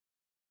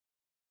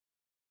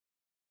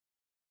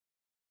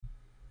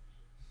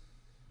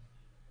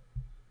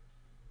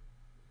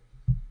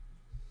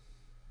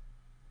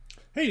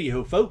Hey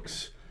ho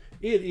folks,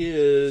 it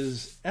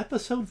is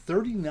episode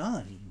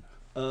 39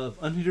 of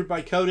Unhindered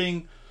by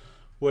Coding,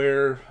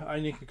 where I,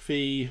 Nick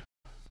McPhee,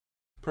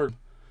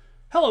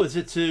 hello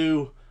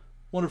Zitsu,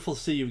 wonderful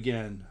to see you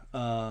again.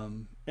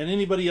 And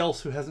anybody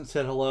else who hasn't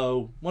said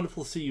hello,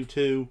 wonderful to see you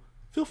too.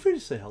 Feel free to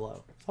say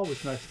hello. It's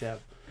always nice to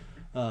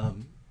have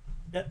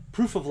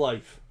proof of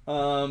life.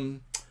 So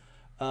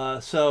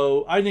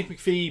I, Nick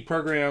McPhee,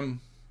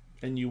 program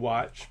and you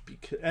watch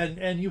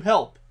and you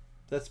help.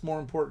 That's more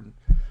important.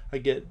 I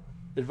get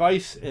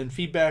advice and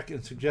feedback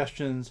and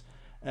suggestions,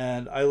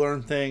 and I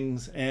learn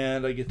things,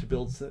 and I get to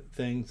build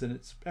things, and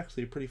it's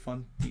actually a pretty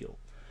fun deal.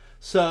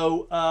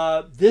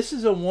 So this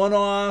is a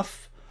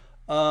one-off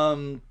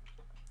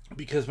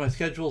because my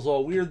schedule is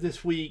all weird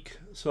this week,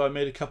 so I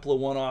made a couple of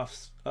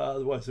one-offs.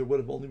 Otherwise, there would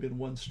have only been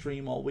one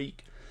stream all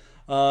week.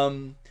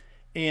 And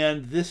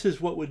this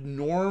is what would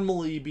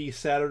normally be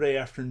Saturday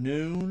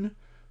afternoon,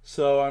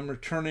 so I'm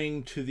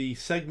returning to the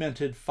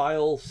segmented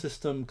file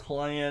system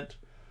client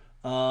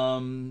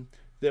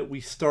that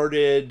we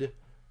started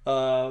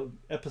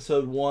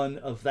episode 1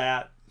 of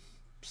that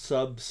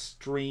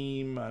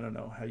sub-stream. I don't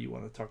know how you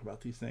want to talk about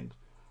these things.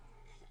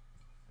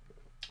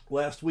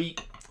 Last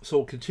week, so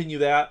we'll continue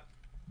that.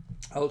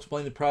 I'll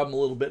explain the problem a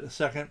little bit in a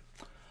second.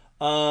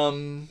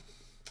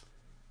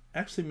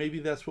 Actually, maybe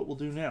that's what we'll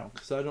do now,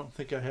 because I don't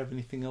think I have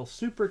anything else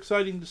super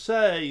exciting to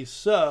say.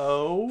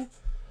 So,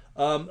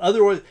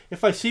 otherwise,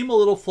 if I seem a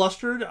little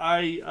flustered,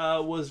 I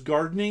was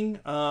gardening,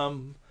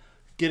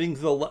 getting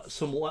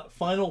some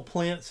final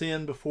plants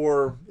in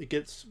before it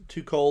gets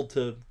too cold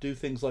to do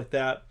things like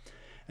that,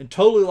 and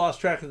totally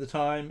lost track of the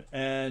time,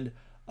 and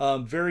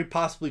very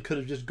possibly could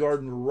have just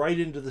gardened right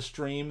into the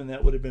stream, and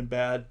that would have been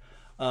bad.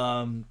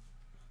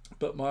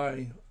 But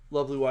my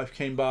lovely wife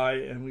came by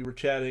and we were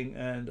chatting,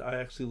 and I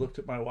actually looked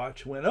at my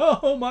watch and went,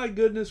 oh my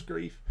goodness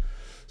grief.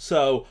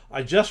 So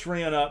I just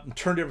ran up and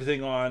turned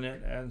everything on,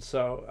 and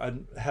so I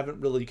haven't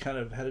really kind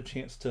of had a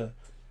chance to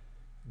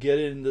get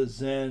in the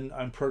Zen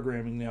I'm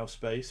programming now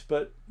space,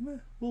 but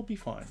we'll be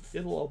fine.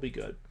 It'll all be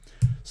good.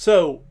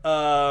 So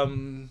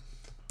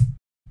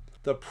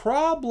the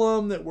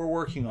problem that we're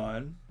working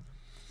on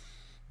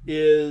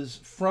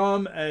is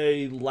from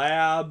a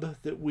lab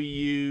that we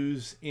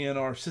use in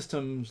our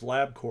systems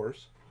lab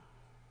course.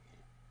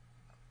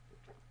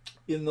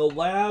 In the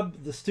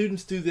lab, the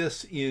students do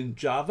this in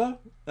Java,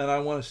 and I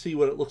want to see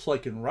what it looks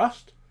like in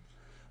Rust,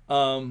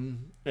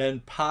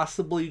 and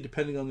possibly,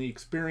 depending on the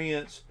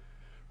experience,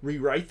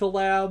 rewrite the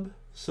lab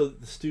so that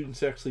the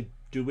students actually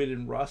do it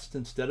in Rust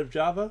instead of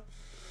Java.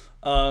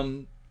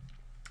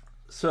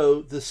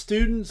 So the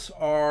students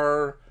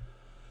are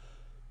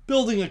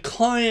building a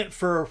client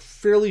for a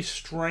fairly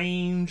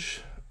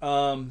strange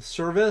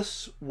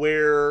service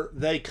where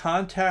they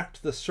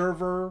contact the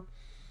server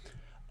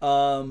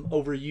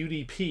over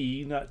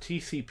UDP, not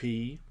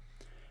TCP,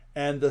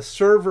 and the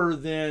server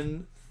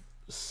then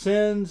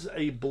sends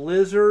a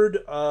blizzard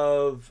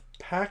of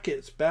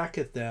packets back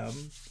at them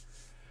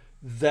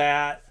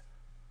that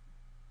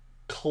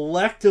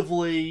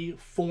collectively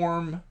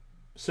form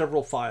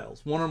several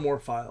files, one or more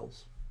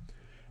files.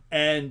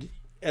 And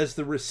as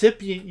the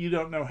recipient, you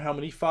don't know how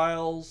many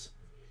files,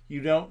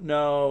 you don't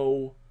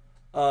know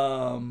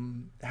how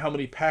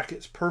many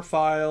packets per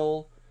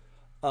file,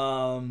 you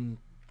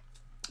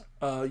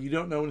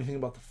don't know anything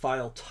about the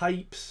file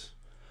types,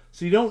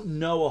 so you don't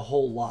know a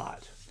whole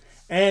lot.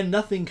 And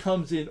nothing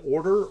comes in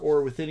order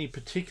or with any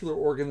particular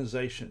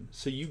organization.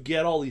 So you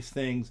get all these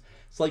things.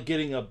 It's like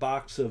getting a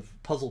box of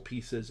puzzle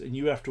pieces and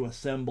you have to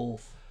assemble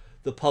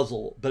the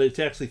puzzle, but it's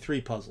actually 3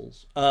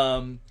 puzzles.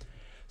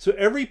 So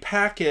every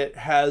packet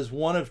has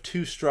one of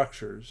 2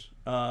 structures,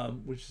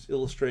 which is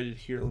illustrated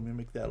here. Let me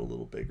make that a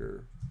little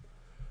bigger.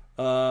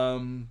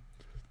 There's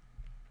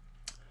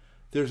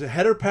a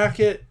header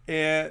packet,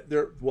 and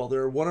there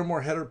are one or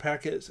more header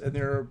packets, and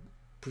there are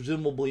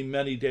presumably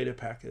many data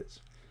packets.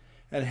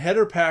 And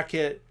header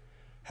packet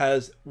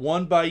has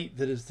 1 byte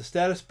that is the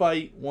status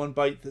byte, 1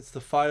 byte that's the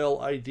file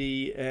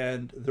ID,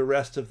 and the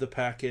rest of the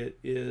packet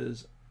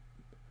is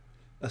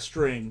a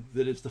string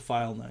that is the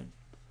file name.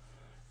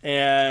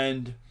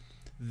 And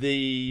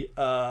the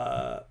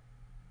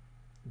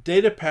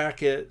data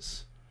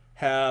packets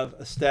have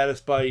a status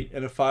byte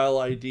and a file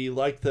ID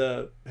like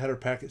the header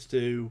packets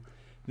do.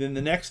 Then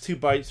the next 2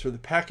 bytes are the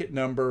packet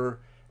number,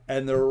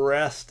 and the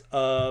rest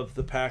of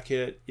the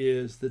packet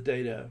is the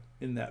data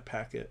in that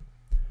packet.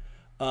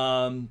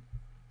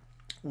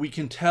 We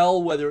can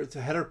tell whether it's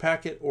a header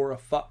packet or a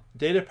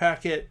data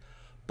packet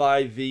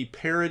by the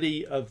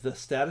parity of the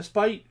status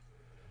byte.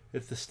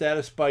 If the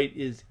status byte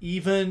is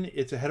even,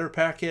 it's a header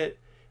packet.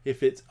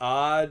 If it's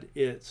odd,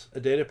 it's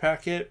a data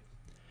packet.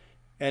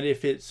 And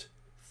if it's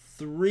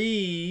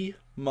 3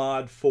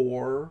 mod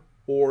 4,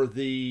 or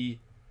the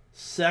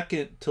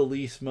second to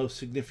least most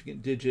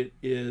significant digit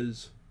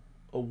is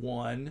a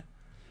 1,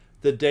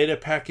 the data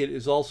packet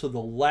is also the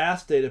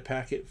last data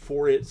packet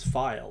for its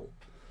file.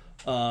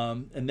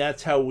 And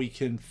that's how we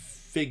can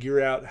figure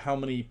out how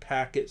many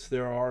packets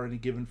there are in a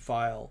given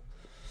file.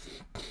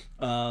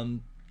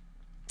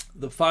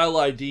 the file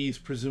IDs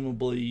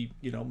presumably,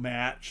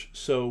 match.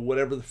 So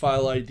whatever the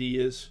file ID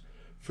is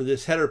for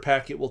this header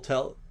packet will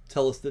tell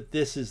us that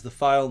this is the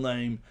file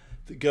name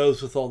that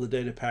goes with all the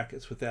data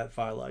packets with that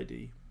file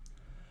ID.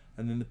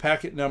 And then the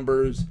packet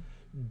numbers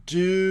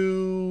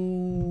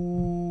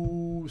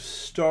do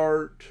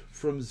start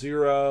from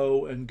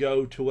 0 and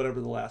go to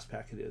whatever the last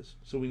packet is.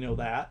 So we know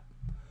that.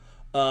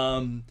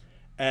 And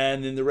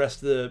then the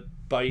rest of the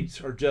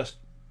bytes are just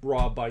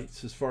raw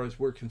bytes as far as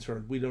we're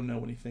concerned. We don't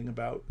know anything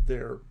about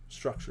their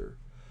structure.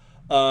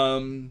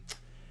 Now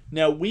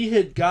we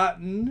had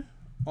gotten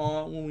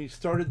when we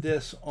started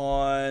this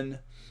on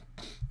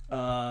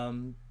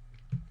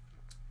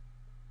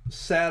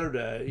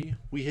Saturday,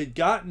 we had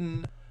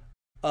gotten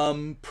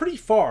pretty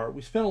far.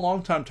 We spent a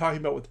long time talking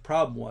about what the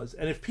problem was,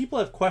 and if people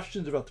have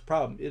questions about the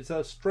problem, it's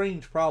a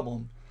strange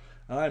problem,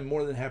 and I'm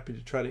more than happy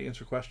to try to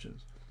answer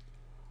questions.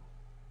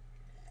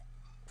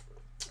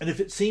 And if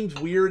it seems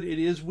weird, it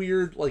is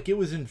weird. Like, it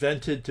was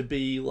invented to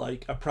be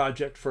like a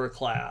project for a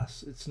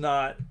class. It's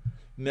not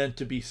meant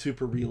to be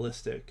super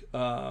realistic.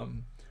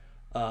 And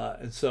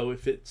so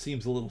if it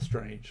seems a little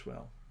strange,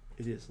 well,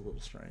 it is a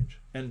little strange.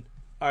 And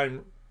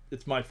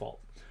it's my fault.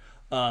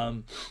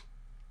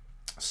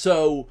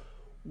 So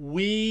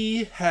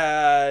we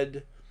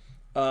had,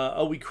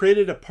 we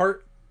created a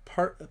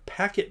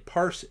packet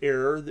parse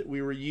error that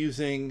we were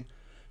using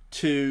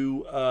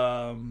to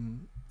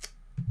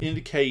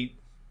indicate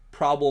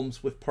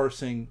problems with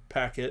parsing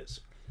packets.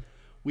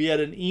 We had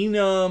an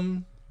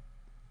enum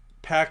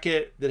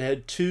packet that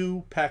had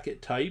two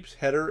packet types,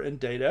 header and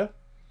data,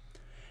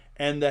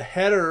 and the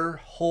header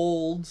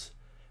holds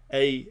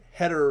a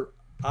header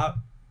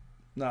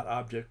not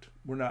object,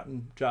 we're not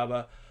in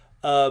Java,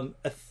 a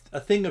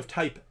thing of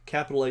type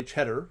capital H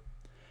header,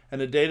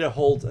 and the data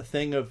holds a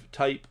thing of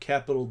type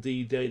capital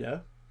D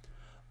data.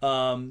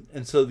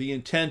 And so the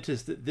intent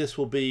is that this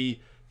will be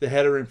the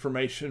header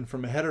information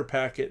from a header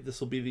packet. This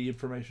will be the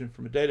information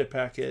from a data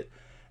packet,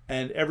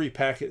 and every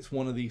packet's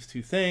one of these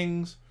two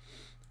things.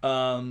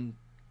 And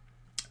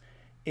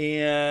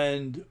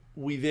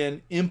we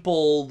then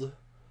implemented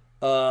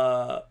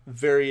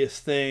various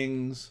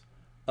things.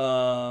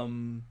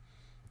 We've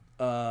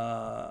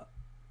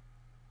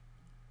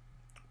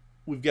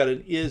got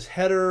an is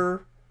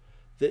header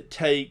that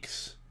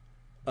takes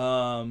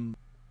a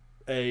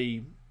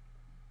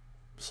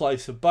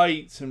slice of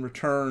bytes and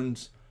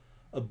returns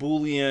a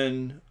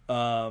Boolean,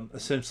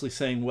 essentially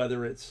saying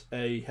whether it's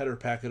a header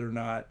packet or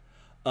not.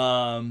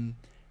 And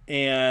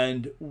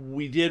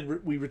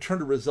we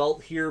returned a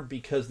result here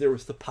because there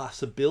was the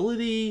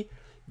possibility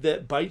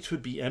that bytes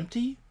would be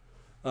empty,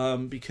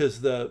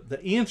 because the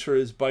answer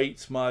is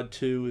bytes mod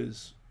 2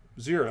 is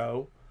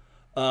 0.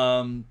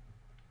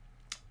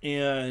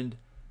 And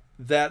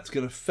that's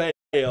going to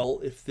fail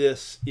if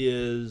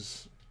bytes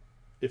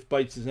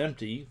is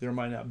empty. There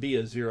might not be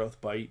a 0th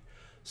byte.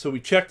 So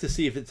we check to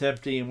see if it's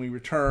empty, and we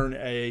return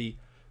a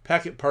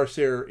packet parse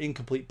error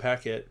incomplete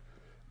packet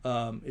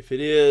if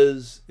it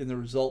is in the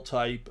result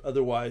type.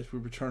 Otherwise, we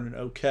return an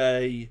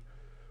OK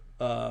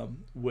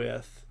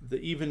with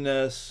the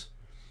evenness.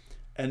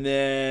 And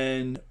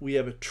then we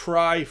have a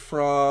try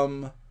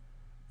from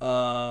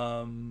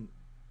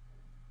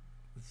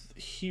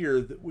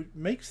here that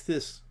makes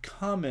this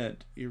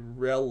comment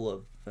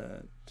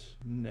irrelevant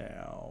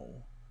now.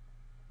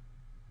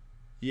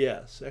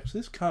 Yes,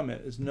 actually this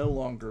comment is no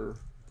longer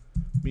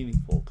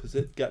meaningful because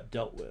it got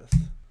dealt with.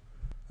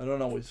 I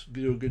don't always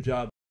do a good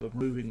job of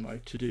moving my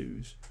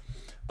to-dos.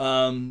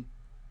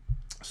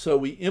 So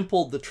we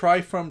implemented the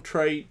try from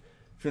trait.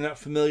 If you're not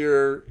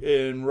familiar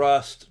in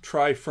Rust,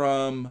 try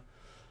from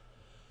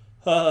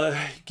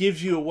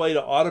gives you a way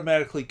to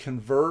automatically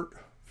convert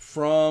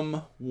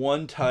from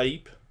one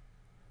type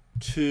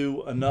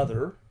to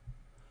another.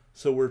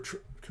 So we're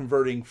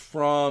converting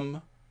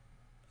from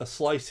a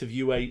slice of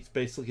U8s,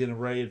 basically an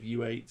array of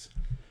U8s,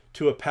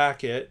 to a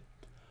packet.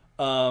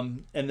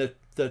 And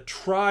the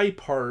try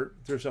part,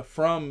 there's a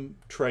from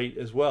trait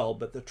as well,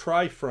 but the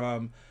try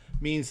from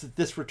means that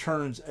this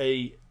returns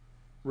a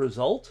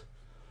result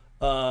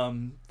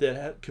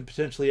that could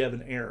potentially have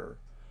an error.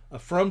 A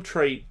from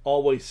trait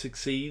always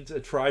succeeds. A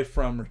try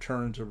from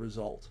returns a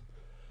result.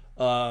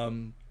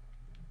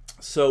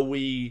 So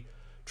we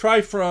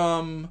try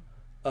from,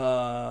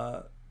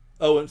 and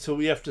so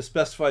we have to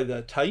specify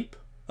the type.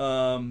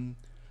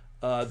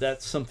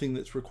 That's something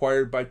that's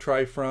required by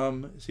try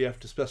from. So you have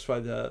to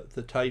specify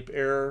the type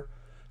error.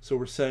 So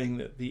we're saying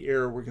that the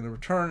error we're going to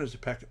return is a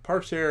packet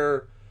parse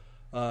error.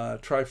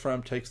 Try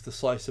from takes the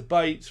slice of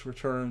bytes,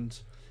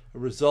 returns a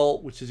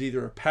result, which is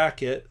either a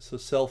packet. So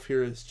self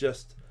here is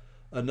just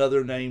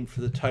another name for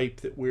the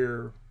type that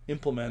we're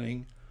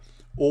implementing,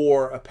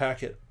 or a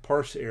packet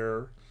parse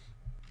error.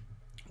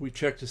 We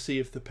check to see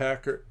if the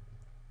packet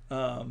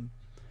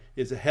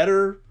is a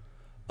header,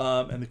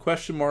 and the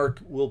question mark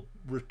will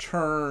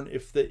return,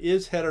 if the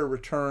is header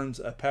returns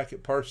a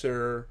packet parse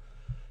error,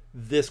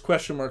 this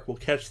question mark will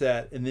catch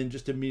that and then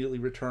just immediately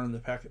return the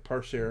packet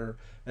parse error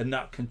and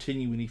not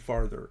continue any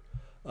farther.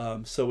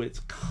 So it's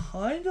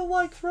kind of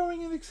like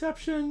throwing an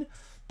exception,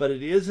 but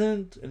it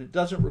isn't, and it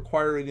doesn't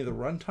require any of the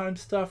runtime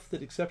stuff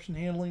that exception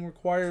handling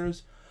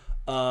requires.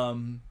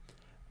 And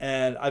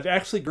I've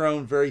actually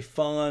grown very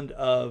fond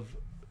of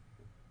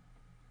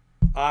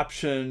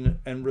option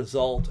and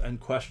result and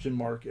question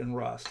mark in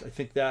Rust. I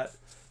think that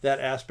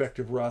aspect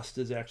of Rust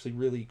is actually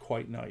really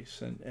quite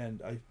nice, and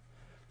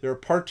there are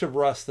parts of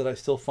Rust that I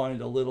still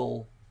find a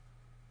little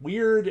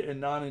weird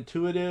and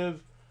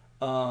non-intuitive,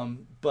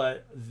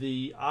 but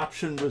the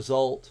option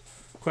result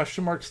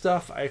question mark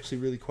stuff, I actually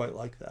really quite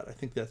like that. I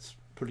think that's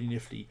pretty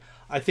nifty.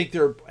 I think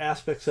there are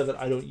aspects of it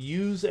I don't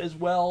use as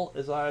well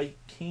as I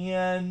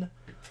can.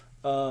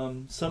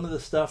 Some of the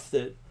stuff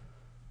that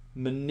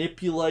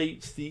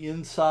manipulates the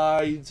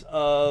insides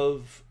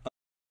of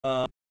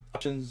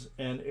options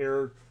and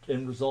error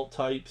and result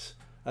types,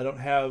 I don't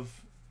have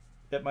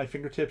at my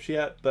fingertips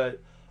yet, but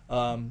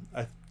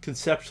I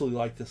conceptually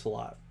like this a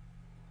lot.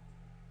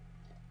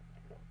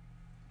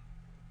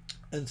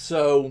 And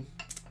so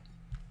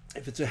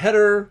if it's a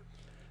header,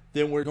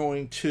 then we're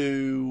going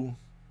to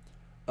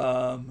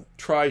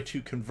try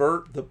to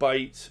convert the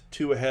bytes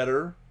to a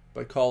header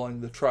by calling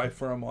the try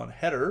from on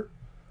header.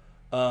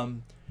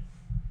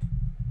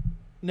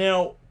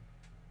 Now,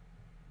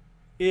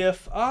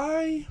 if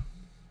I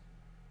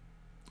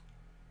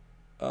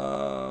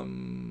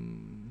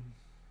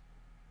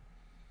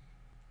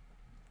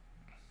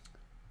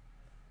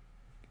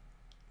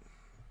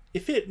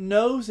if it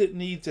knows it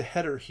needs a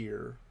header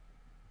here,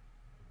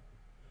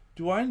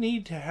 do I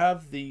need to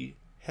have the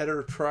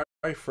header try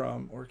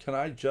from, or can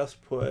I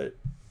just put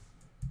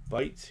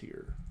bytes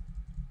here?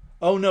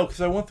 Oh no,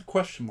 because I want the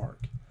question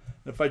mark.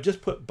 And if I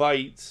just put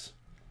bytes,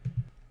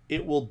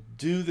 it will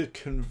do the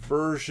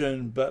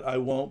conversion, but I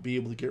won't be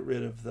able to get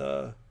rid of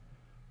the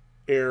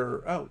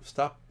error. Oh,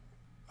 stop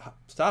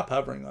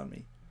hovering on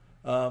me.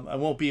 I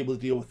won't be able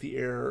to deal with the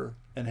error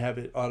and have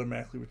it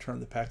automatically return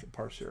the packet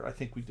parser. I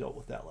think we dealt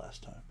with that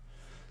last time.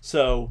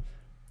 So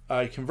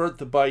I convert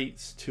the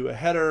bytes to a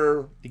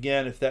header.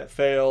 Again, if that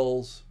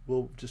fails,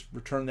 we'll just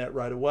return that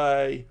right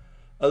away.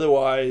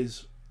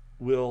 Otherwise,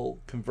 we'll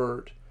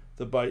convert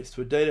the bytes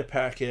to a data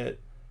packet,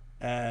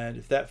 and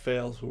if that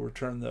fails, we'll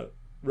return the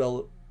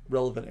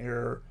relevant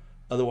error.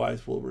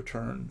 Otherwise, we'll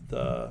return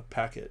the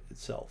packet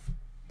itself.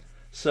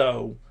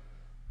 So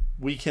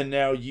we can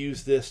now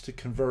use this to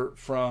convert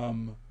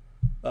from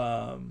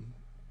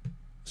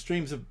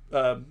streams of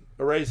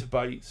arrays of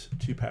bytes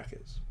to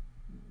packets.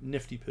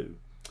 Nifty poo.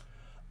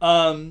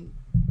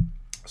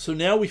 So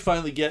now we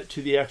finally get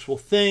to the actual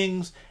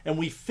things, and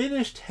we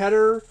finished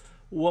header.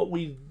 Where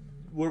we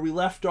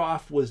left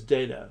off was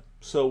data.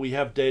 So we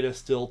have data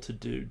still to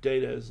do.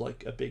 Data is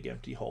like a big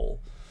empty hole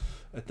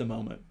at the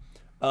moment.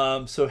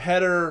 So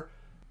header,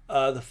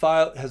 the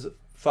file has a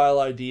file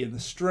ID in the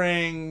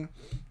string.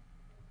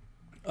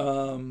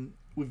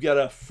 We've got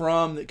a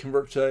from that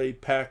converts a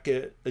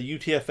packet, a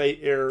UTF-8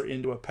 error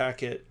into a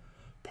packet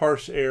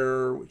parse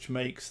error, which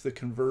makes the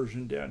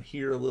conversion down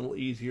here a little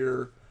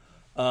easier.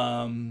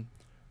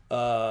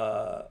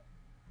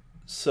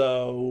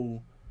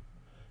 So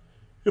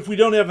if we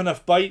don't have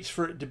enough bytes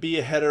for it to be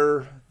a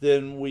header,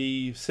 then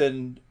we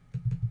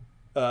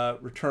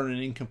return an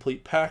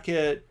incomplete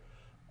packet.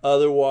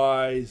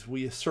 Otherwise,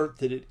 we assert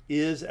that it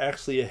is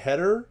actually a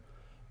header,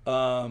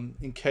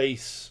 in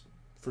case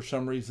for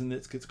some reason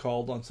this gets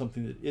called on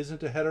something that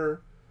isn't a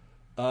header.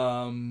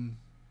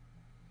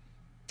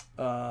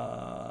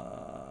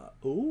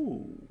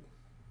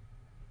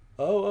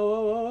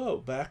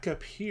 Back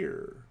up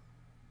here.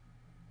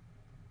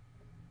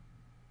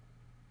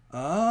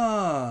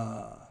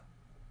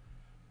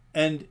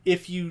 And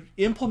if you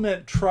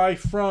implement try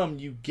from,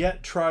 you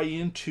get try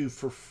into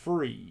for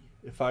free,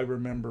 if I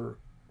remember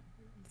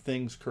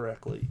things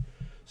correctly.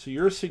 So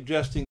you're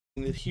suggesting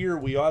that here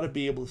we ought to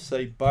be able to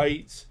say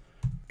bytes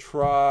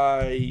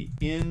try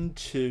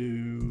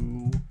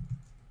into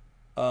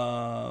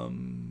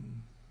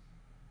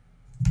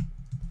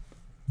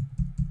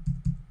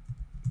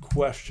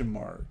question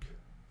mark,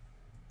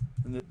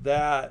 and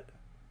that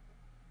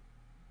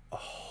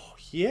oh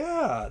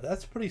yeah,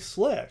 that's pretty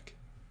slick.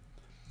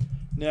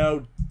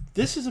 Now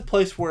this is a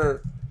place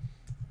where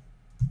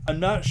I'm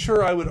not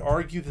sure I would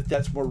argue that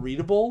that's more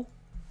readable.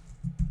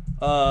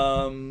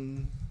 I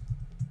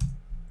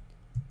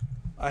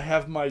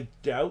have my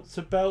doubts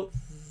about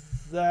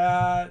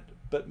that,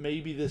 but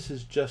maybe this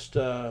is just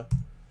an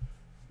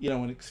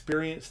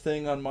experience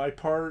thing on my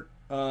part.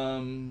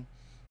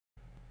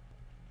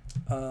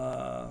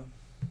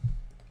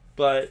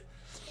 But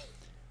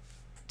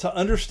to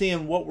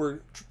understand what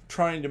we're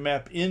trying to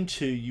map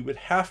into, you would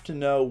have to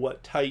know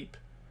what type,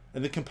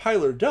 and the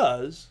compiler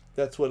does,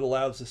 that's what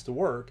allows this to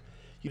work.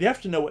 You'd have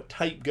to know what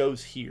type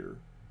goes here.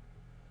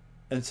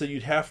 And so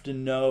you'd have to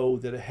know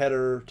that a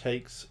header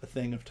takes a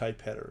thing of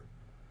type header.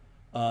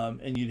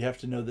 And you'd have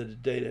to know that a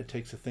data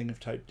takes a thing of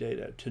type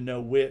data to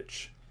know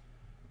which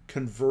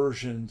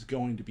conversion's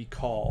going to be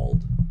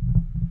called.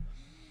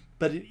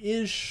 But it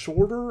is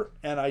shorter,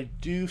 and I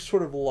do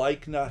sort of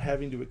like not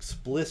having to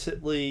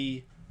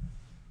explicitly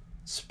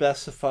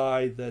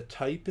specify the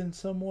type in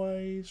some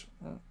ways.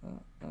 So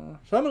I'm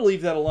going to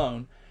leave that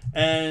alone.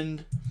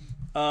 And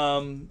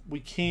we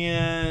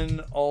can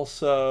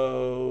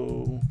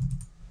also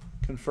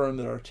confirm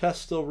that our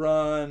tests still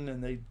run,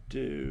 and they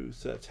do,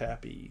 so that's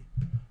happy.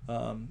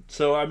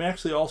 So I'm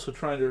actually also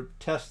trying to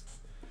test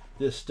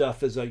this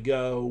stuff as I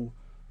go,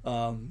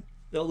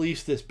 at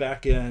least this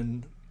back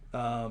end,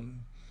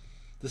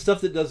 the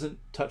stuff that doesn't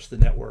touch the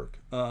network,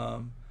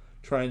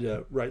 trying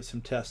to write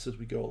some tests as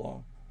we go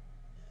along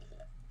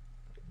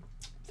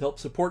to help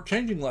support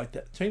changes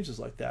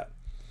like that.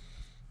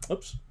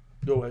 Oops,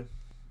 go away.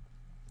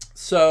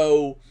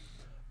 So,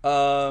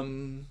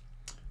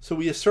 so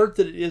we assert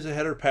that it is a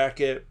header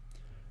packet.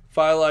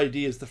 File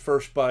ID is the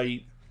first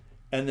byte,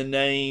 and the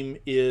name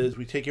is,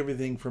 we take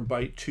everything from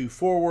byte 2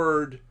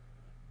 forward,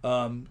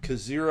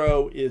 because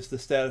 0 is the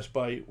status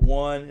byte,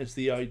 1 is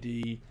the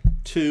ID,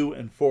 2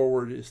 and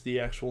forward is the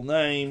actual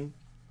name,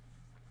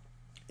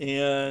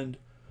 and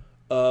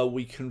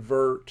we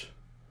convert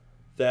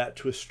that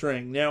to a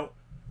string. Now,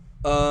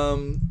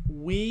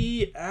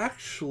 we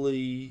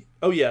actually,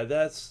 oh yeah,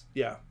 that's,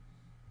 yeah.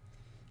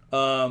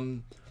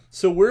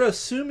 So we're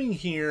assuming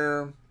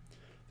here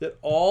that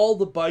all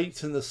the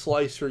bytes in the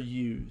slice are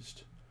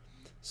used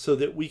so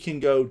that we can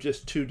go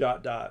just 2 ...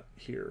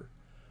 here.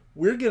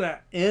 We're going to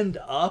end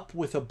up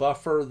with a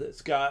buffer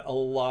that's got a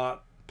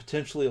lot,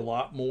 potentially a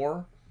lot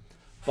more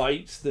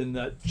bytes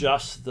than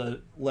just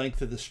the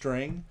length of the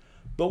string.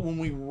 But when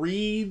we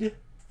read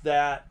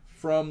that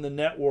from the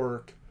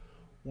network,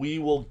 we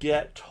will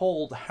get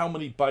told how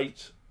many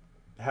bytes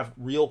have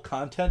real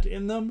content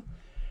in them.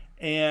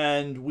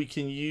 And we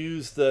can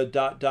use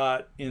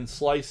the ... in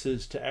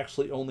slices to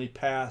actually only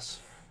pass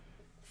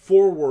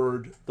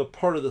forward the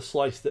part of the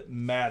slice that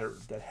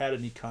mattered, that had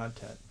any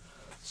content.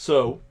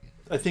 So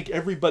I think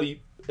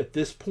everybody at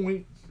this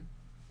point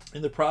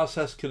in the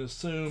process can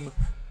assume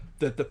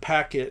that the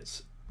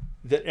packets,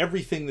 that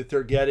everything that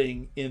they're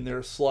getting in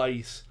their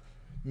slice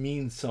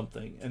means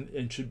something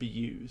and should be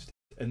used.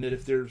 And that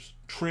if there's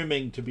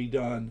trimming to be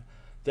done,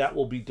 that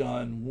will be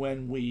done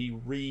when we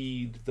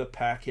read the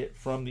packet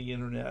from the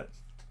internet.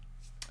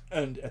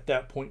 And at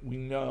that point, we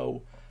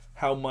know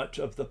how much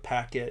of the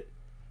packet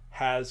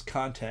has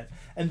content.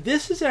 And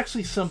this is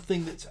actually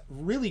something that's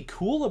really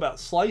cool about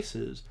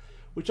slices,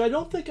 which I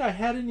don't think I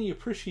had any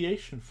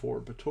appreciation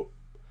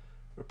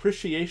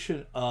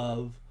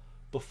of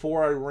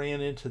before I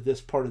ran into this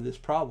part of this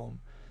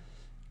problem.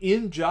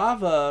 In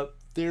Java,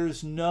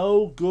 there's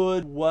no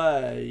good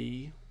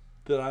way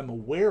that I'm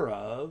aware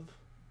of.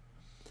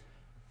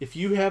 If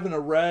you have an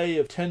array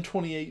of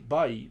 1028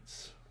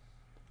 bytes,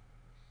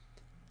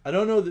 I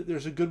don't know that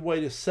there's a good way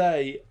to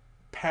say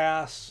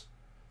pass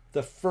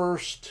the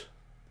first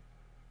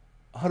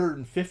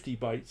 150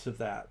 bytes of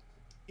that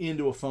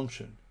into a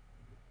function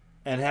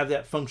and have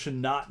that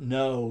function not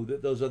know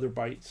that those other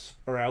bytes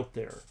are out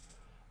there.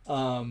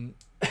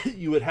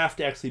 You would have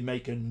to actually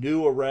make a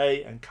new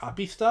array and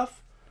copy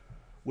stuff,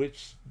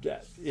 which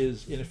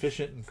is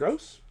inefficient and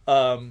gross.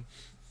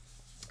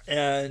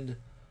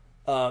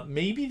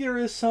 Maybe there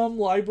is some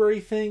library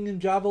thing in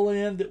Java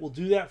land that will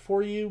do that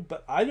for you,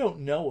 but I don't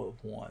know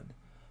of one.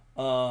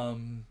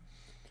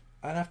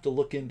 I'd have to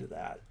look into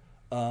that.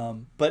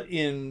 But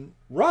in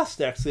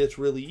Rust, actually, it's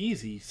really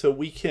easy. So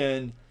we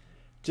can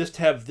just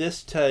have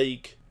this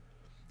take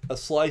a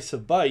slice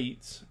of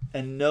bytes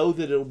and know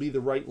that it'll be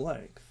the right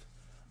length.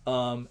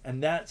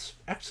 And that's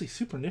actually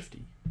super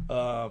nifty.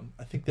 I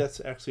think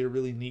that's actually a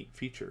really neat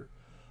feature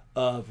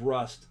of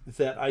Rust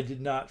that I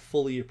did not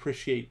fully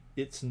appreciate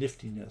its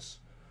niftiness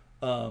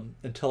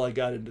until I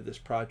got into this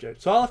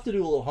project. So I'll have to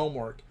do a little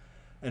homework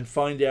and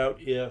find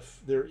out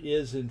if there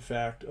is, in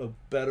fact, a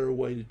better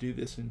way to do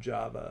this in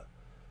Java.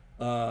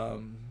 But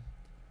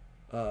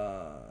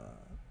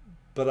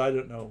I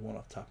don't know one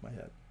off the top of my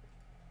head.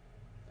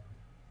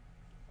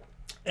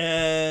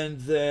 And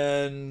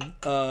then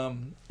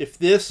if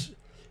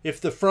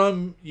the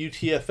from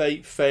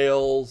UTF-8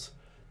 fails,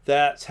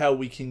 that's how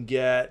we can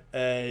get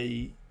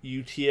a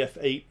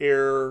UTF-8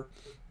 error.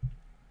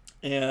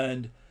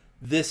 And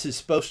this is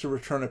supposed to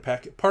return a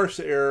packet parse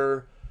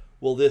error.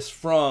 Well, this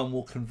from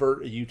will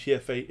convert a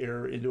UTF-8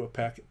 error into a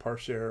packet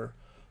parse error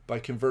by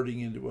converting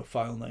into a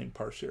file name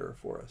parse error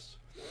for us.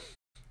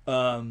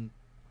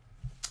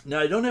 Now,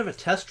 I don't have a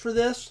test for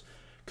this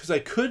because I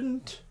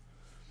couldn't,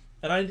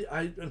 and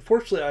I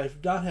unfortunately,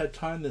 I've not had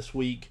time this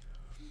week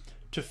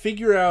to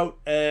figure out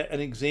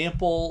an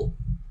example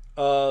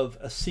of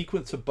a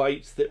sequence of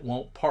bytes that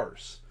won't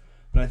parse.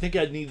 And I think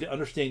I'd need to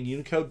understand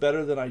Unicode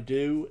better than I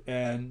do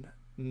and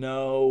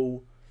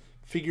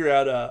figure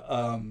out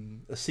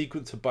a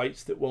sequence of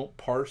bytes that won't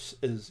parse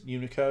as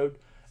Unicode.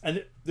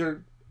 And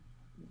there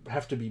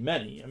have to be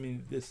many. I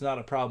mean, it's not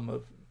a problem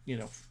of,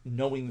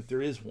 knowing that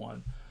there is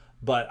one,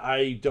 but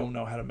I don't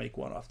know how to make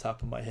one off the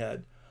top of my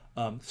head.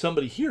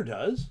 Somebody here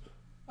does.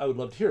 I would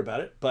love to hear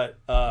about it, but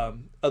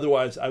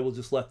otherwise I will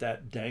just let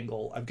that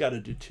dangle. I've got to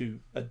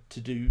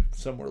do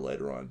somewhere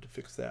later on to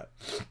fix that.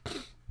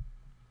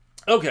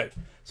 Okay,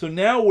 so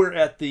now we're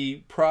at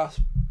the part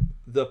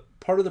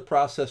of the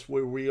process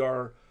where we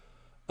are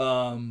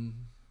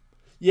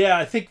Yeah,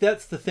 I think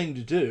that's the thing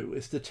to do,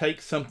 is to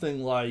take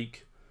something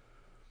like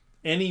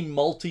any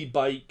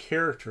multi-byte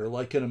character,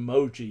 like an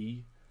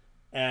emoji,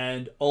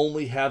 and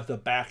only have the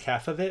back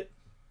half of it.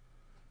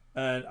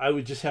 And I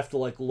would just have to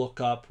like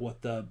look up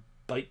what the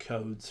byte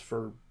codes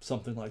for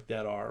something like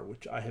that are,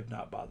 which I have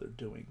not bothered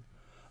doing.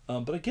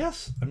 But I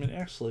guess, I mean,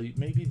 actually,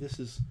 maybe this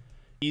is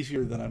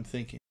easier than I'm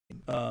thinking.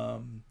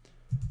 Emoji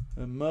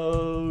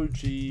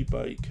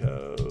byte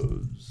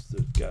codes.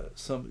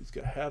 Somebody's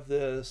got to have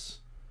this.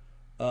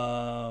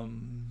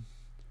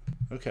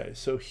 Okay,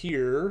 so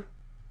here,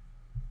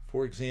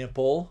 for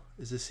example,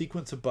 is a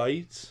sequence of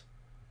bytes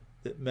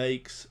that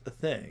makes a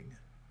thing.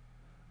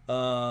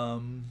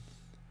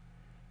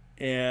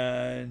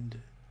 And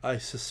I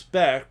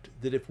suspect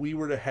that if we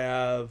were to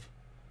have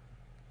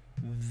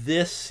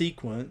this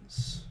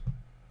sequence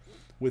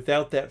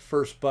without that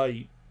first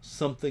byte,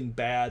 something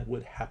bad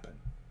would happen.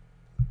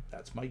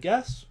 That's my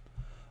guess.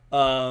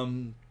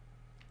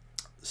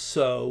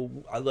 So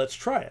let's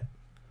try it.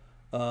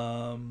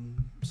 So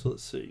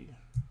let's see.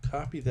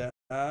 Copy that.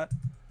 I've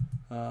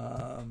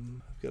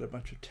got a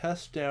bunch of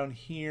tests down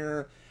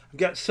here. I've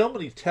got so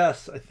many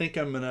tests. I think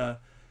I'm gonna.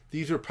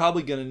 These are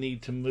probably going to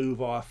need to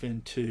move off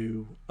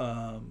into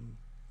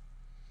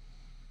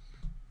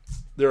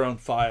their own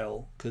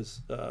file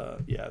because,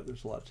 yeah,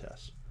 there's a lot of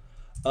tests.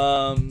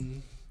 So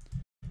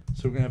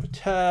we're going to have a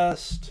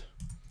test.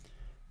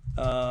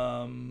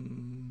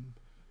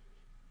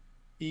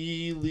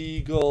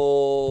 Illegal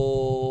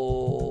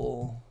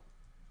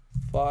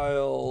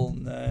file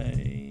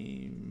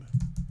name.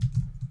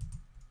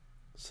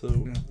 So we're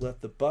going to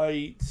let the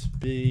bytes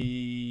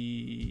be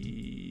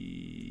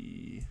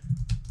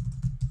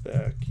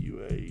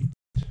evacuate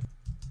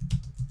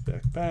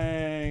back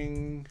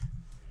bang,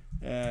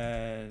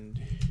 and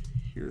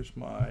here's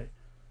my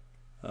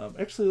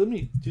actually let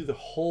me do the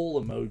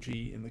whole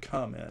emoji in the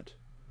comment.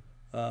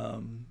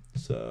 The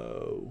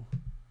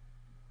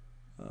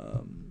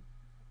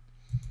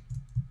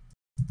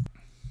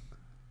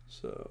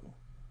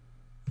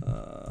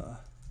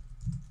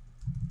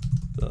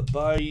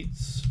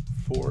bytes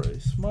for a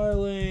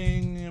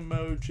smiling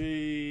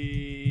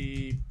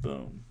emoji,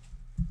 boom.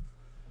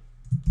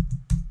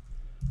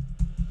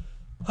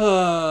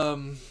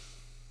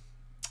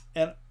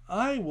 And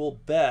I will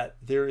bet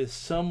there is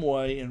some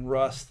way in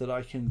Rust that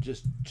I can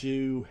just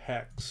do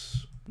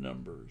hex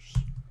numbers.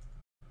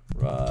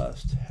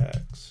 Rust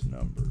hex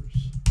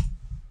numbers.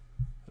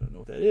 I don't know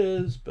what that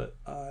is, but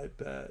I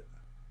bet.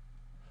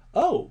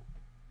 Oh,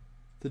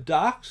 the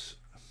docs?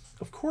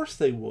 Of course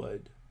they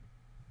would.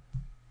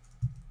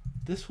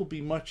 This will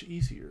be much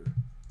easier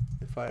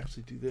if I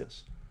actually do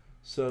this.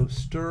 So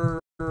stir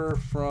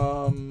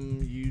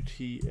from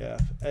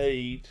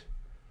UTF-8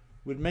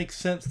 would make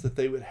sense that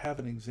they would have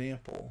an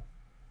example.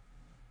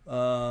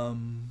 Oh,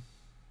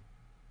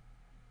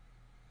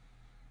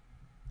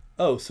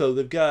 so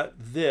they've got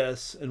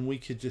this, and we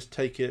could just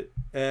take it,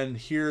 and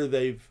here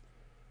they've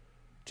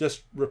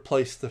just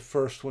replaced the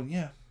first one.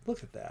 Yeah,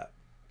 look at that.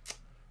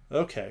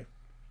 Okay.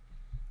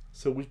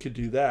 So we could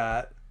do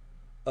that.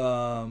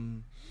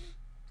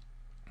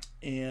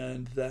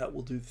 And that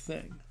will do the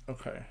thing.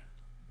 Okay.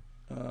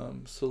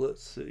 So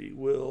let's see.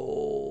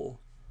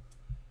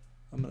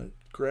 I'm going to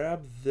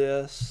grab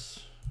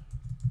this.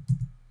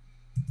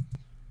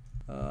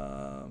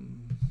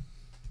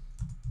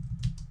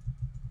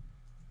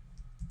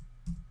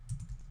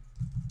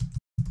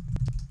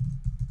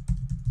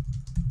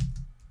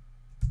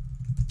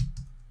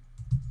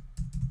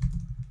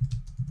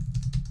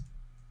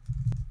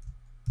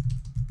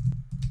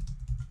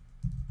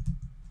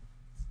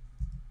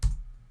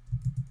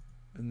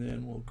 And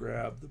then we'll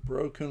grab the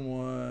broken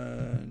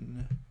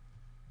one.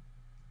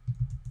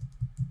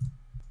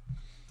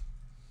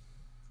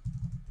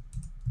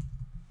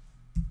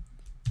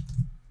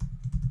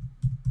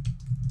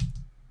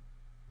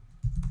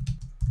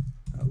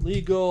 Not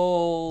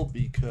legal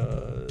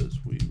because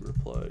we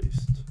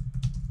replaced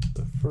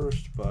the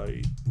first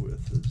byte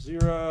with a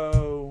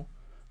 0.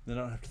 Then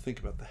I don't have to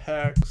think about the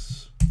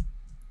hex.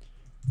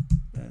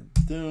 And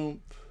doomp.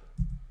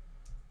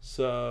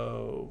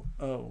 So,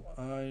 oh,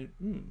 I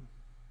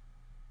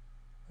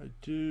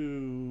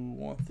do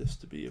want this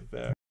to be a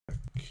vec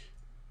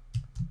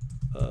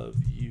of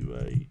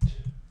U8.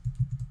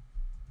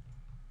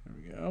 There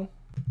we go.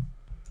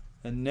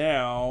 And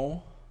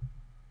now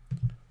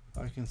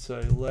I can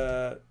say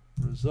let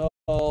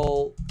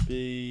result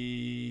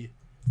be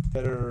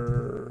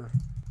header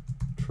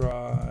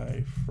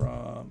try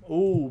from.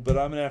 Oh, but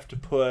I'm gonna have to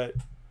put.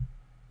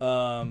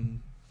 I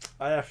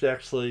have to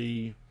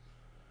actually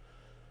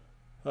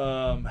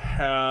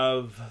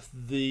have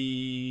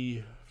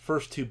the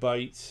first 2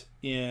 bytes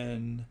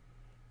in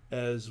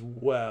as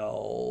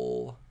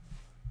well.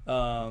 So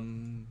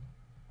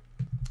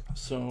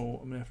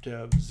I'm gonna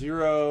have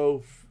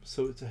 0,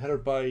 so it's a header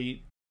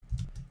byte,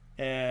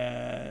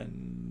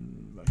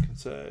 and I can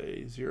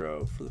say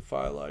 0 for the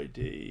file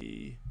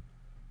ID.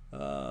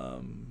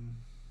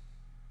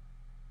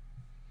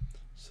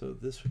 So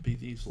this would be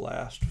these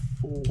last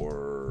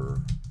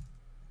 4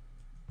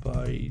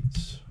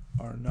 bytes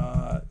are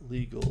not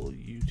legal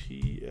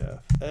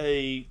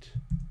UTF-8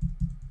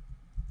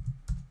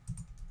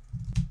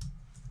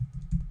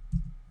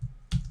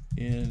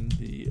 in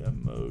the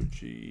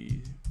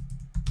emoji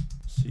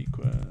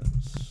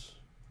sequence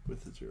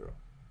with a 0.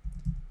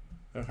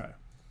 Okay.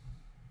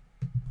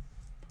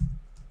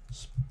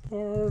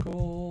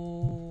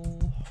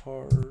 Sparkle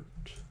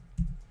heart.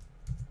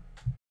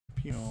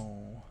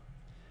 Pew.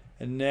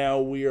 And now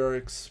we are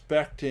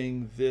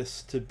expecting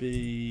this to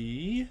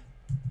be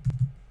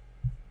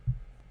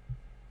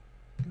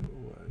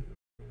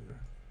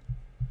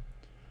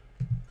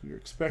we're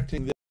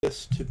expecting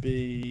this to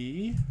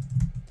be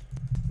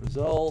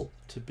result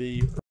to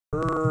be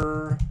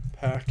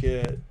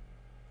packet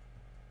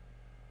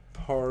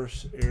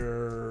parse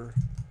error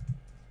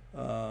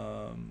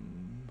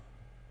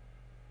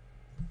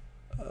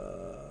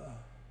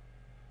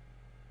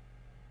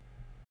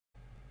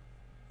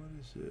what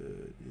is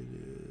it? It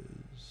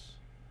is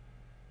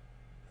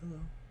hello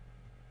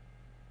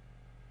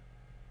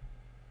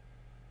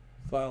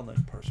file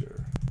name parse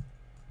error.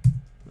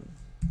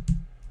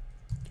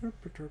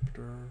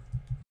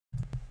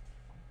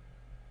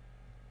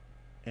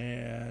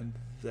 And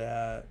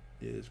that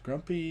is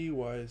grumpy.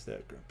 Why is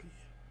that grumpy?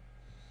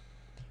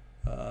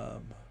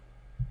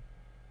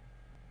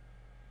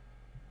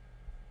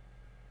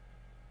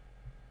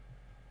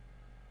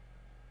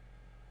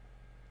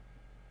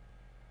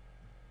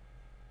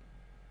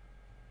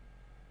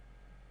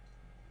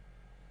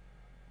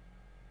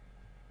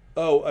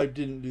 Oh, I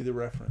didn't do the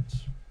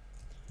reference.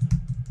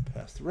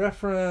 Pass the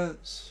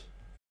reference.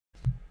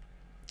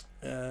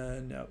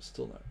 And now it's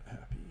still not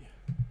happy.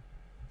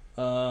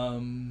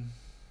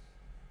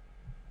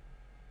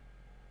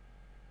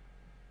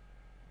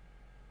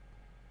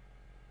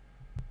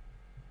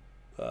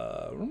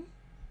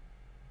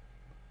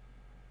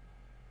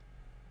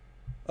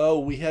 Oh,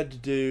 we had to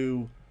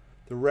do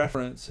the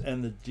reference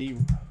and the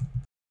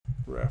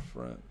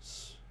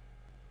dereference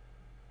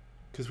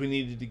because we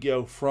needed to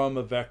go from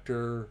a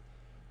vector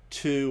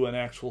to an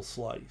actual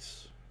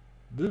slice.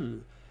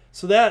 Ugh.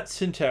 So that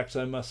syntax,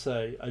 I must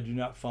say, I do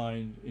not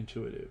find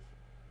intuitive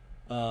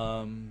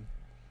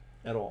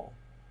at all.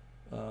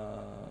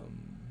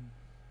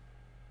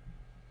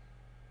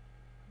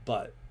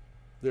 But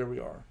there we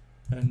are.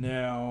 And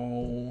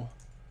now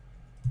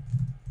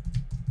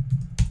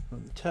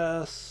run the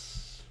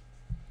tests,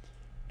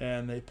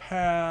 and they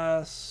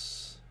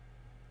pass.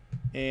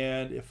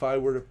 And if I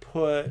were to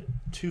put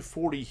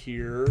 240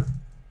 here,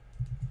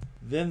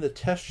 then the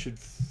test should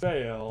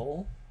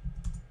fail.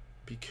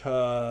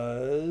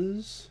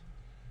 Because,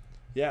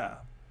 yeah,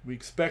 we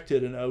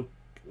expected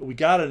we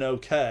got an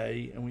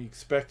OK, and we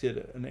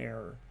expected an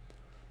error.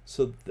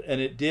 So, and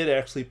it did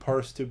actually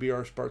parse to be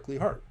our sparkly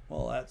heart.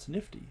 Well, that's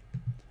nifty.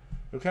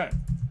 Okay,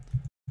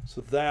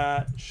 so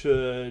that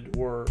should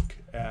work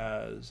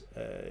as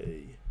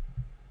a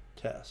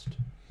test.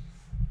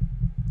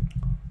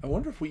 I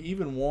wonder if we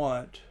even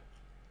want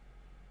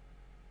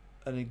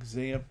an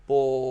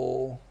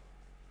example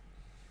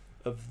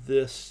of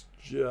this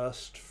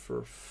just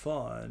for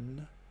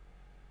fun.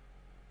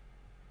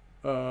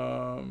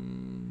 I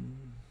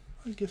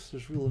guess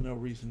there's really no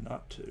reason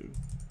not to.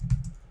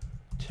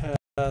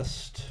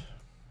 Test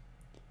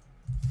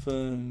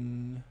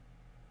fun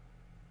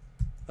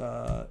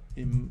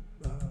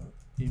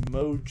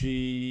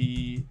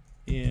emoji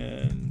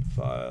in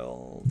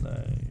file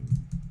name.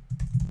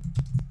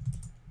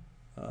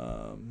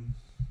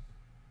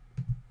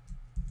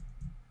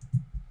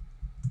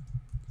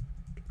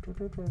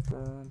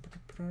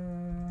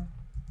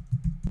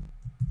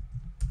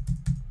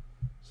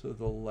 So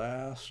the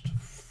last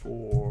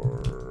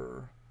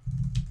 4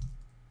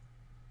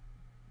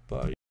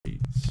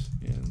 bytes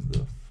in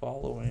the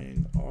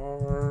following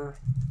are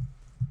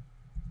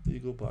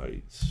legal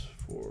bytes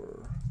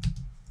for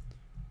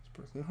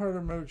sparkling heart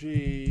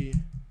emoji,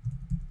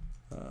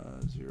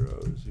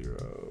 0,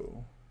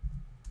 0.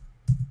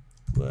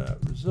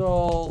 Let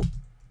result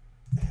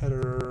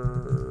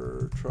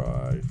header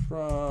try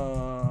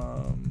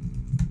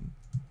from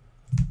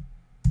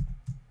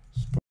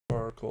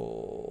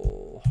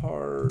sparkle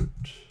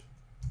heart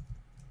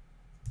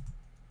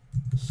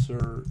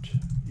assert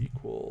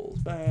equals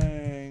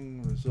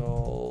bang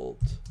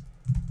result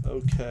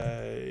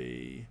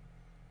okay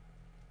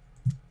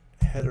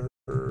header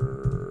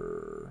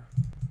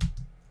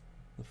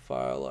the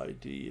file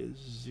ID is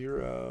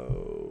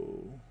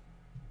 0.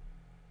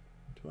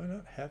 Do I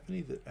not have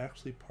any that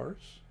actually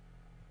parse?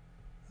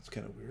 That's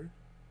kind of weird.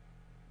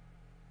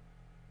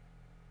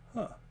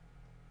 Huh.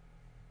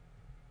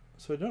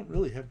 So I don't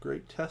really have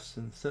great tests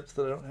in the sense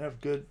that I don't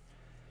have good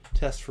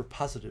tests for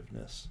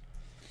positiveness.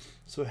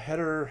 So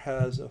header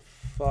has a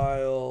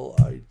file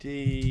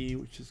ID,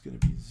 which is going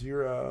to be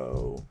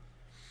 0,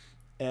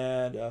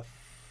 and a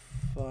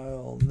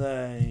file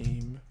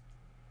name,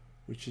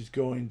 which is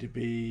going to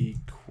be,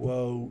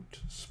 quote,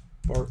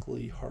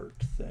 sparkly heart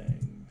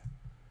thing.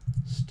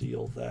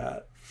 Steal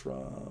that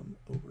from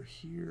over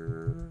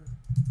here.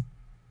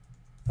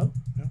 Oh,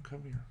 no,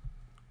 come here.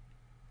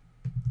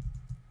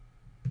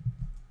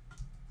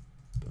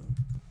 Boom.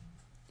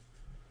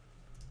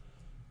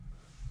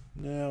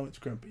 Now it's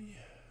grumpy.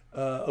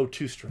 Oh,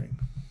 2-string.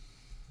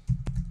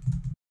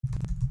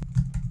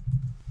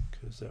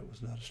 Because that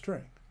was not a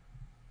string.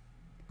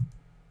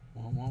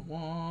 Wah, wah,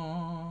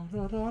 wah,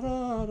 da, da,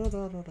 da,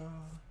 da, da, da.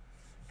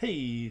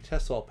 Hey,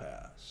 tests all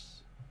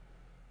pass.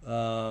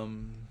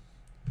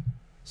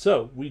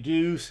 So we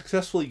do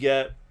successfully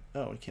get.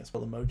 Oh, I can't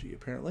spell emoji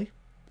apparently.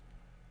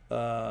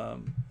 Oh,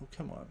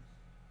 come on.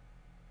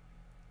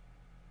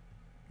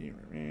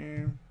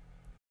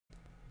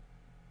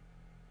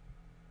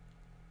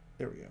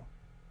 There we go.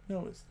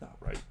 No, it's not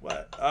right.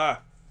 What?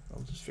 Ah,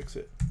 I'll just fix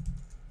it.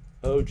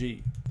 Oh,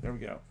 gee. There we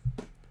go.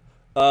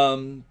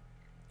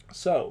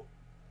 So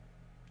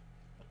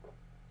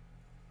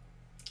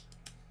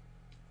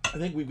I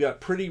think we've got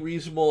pretty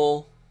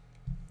reasonable.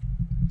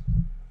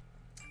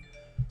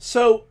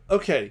 So,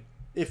 okay,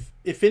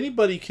 if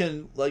anybody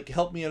can like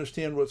help me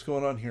understand what's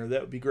going on here,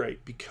 that would be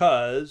great,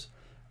 because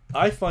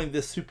I find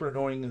this super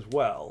annoying as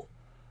well.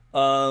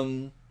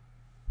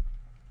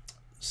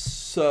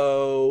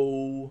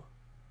 So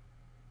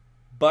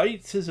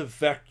bytes is a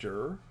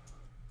vector.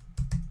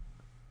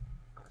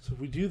 So if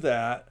we do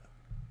that,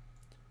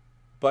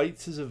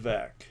 bytes is a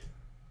vec.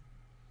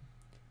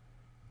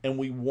 And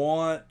we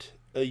want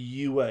a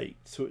U8.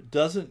 So it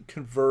doesn't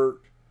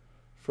convert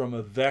from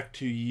a vec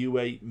to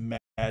U8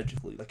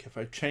 magically. Like if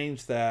I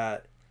change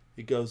that,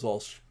 it goes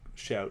all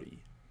shouty.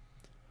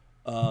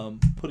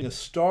 Putting a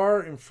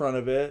star in front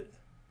of it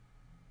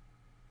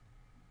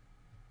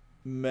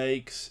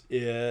makes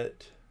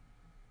it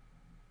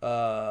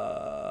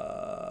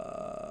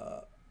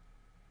oh,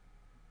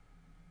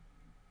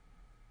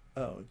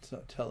 it's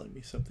not telling me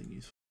something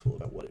useful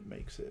about what it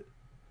makes it.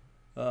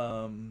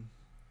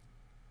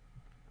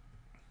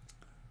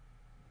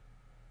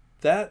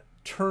 That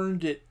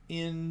turned it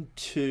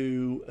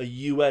into a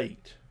U8.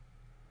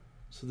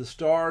 So the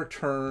star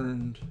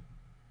turned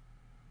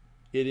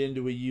it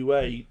into a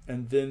U8,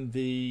 and then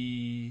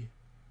the...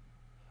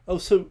 Oh,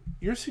 so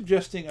you're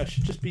suggesting I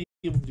should just be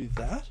able to do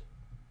that?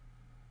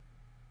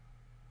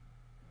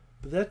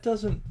 But that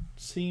doesn't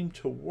seem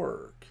to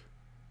work.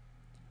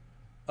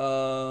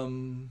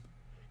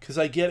 Because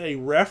I get a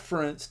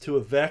reference to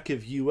a vec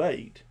of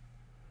U8.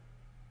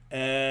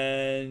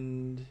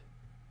 And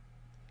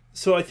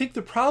so I think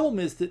the problem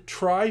is that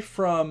try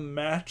from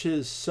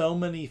matches so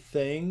many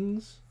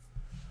things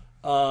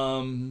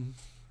that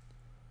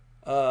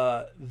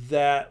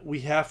we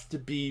have to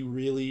be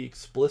really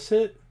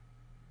explicit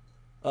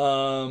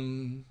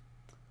in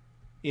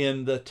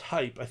the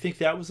type. I think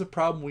that was a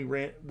problem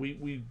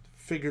we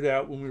figured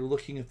out when we were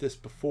looking at this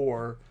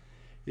before,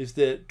 is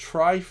that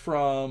try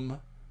from,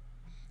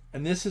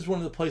 and this is one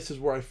of the places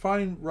where I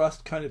find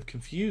Rust kind of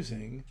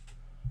confusing,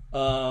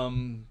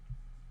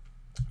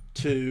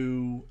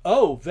 to,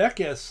 oh,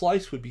 vec as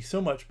slice would be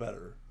so much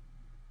better.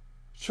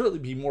 Certainly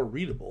be more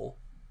readable.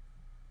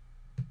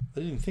 I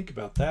didn't think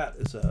about that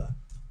as an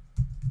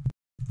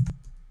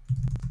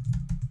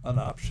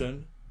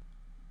option.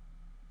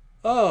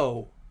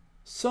 Oh,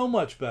 so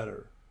much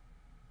better.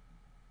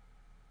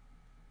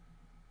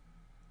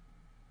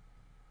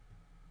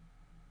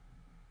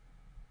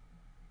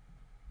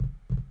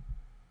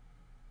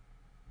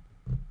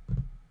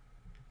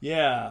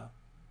 Yeah.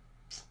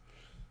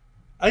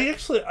 I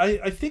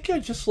think I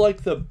just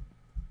like the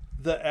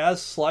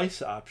as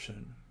slice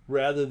option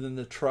rather than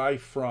the try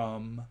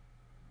from.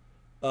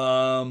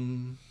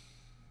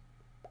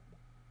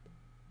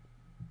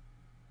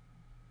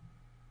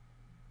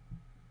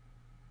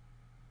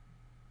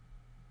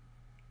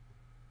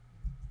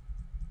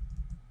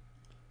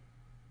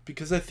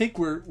 Because I think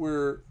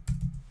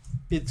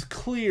it's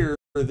clear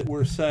that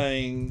we're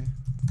saying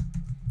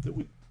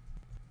that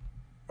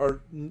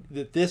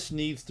that this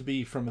needs to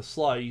be from a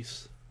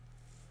slice.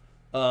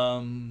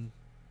 Yeah.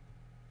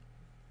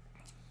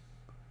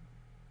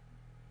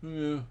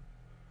 I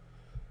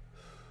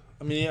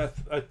mean,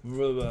 I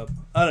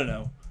don't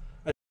know.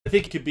 I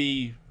think it could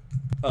be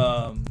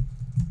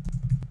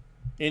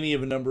any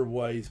of a number of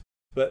ways,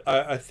 but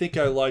I think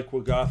I like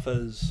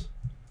Wgaffa's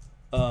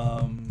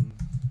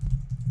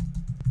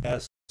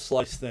as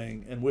slice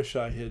thing, and wish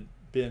I had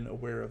been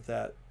aware of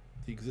that,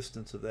 the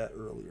existence of that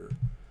earlier.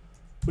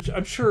 Which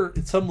I'm sure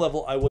at some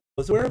level I was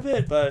aware of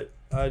it, but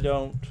I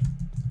don't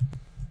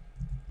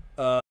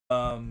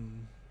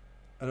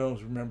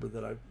remember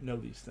that I know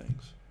these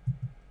things.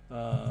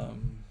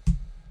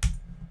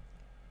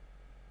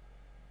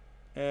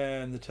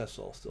 And the tests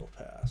all still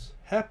pass.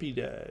 Happy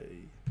day.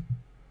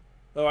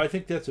 Oh, I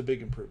think that's a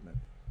big improvement.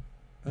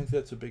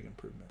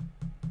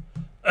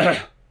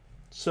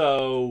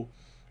 So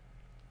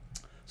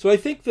I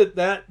think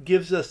that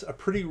gives us a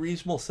pretty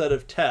reasonable set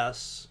of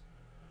tests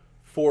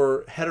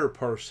for header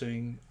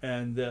parsing,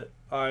 and that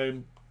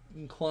I'm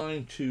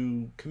inclined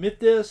to commit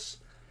this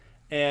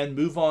and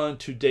move on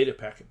to data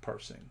packet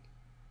parsing,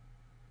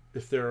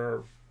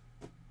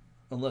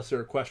 unless there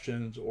are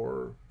questions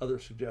or other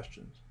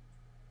suggestions.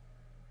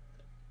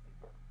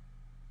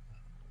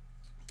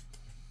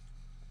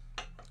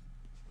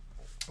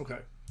 Okay,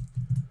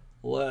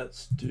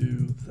 let's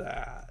do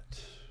that.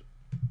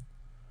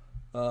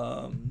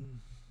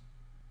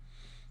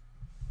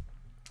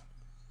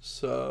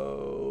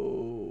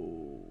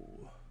 So,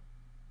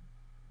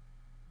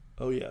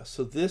 oh yeah,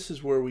 so this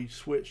is where we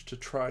switch to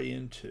try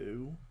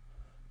into.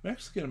 I'm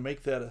actually going to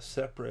make that a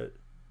separate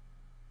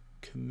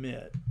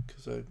commit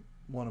because I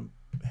want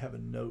to have a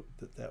note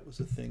that that was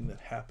a thing that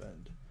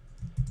happened.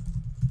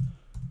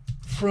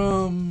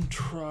 From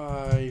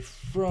try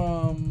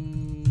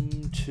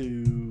from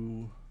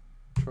to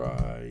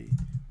try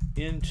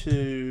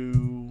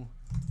into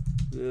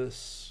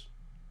this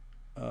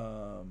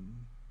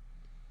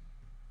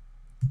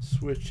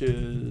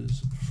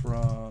switches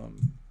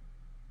from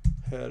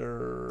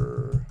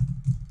header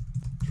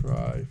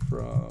try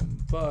from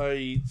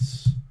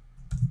bytes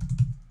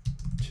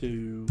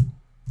to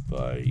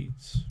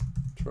bytes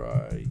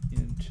try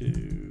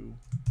into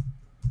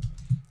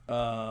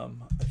I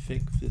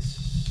think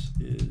this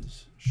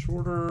is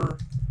shorter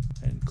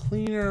and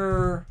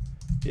cleaner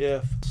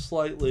if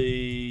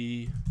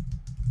slightly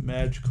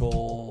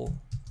magical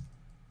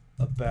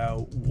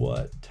about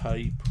what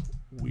type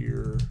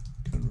we're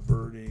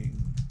converting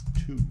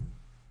to.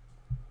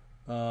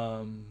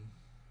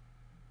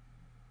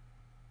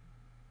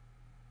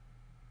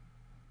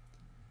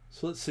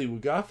 So let's see,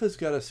 Wgaffa's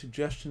got a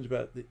suggestion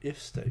about the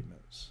if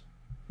statements.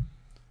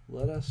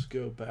 Let us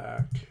go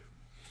back.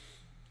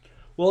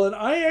 Well, and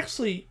I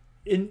actually,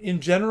 in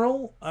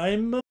general,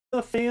 I'm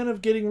a fan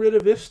of getting rid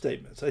of if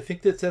statements. I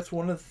think that's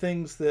one of the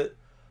things that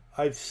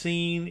I've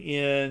seen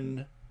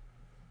in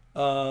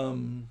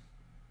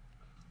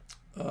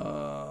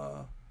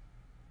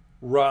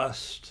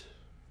Rust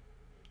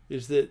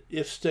is that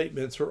if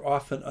statements are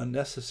often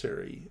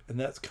unnecessary, and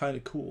that's kind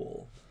of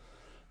cool.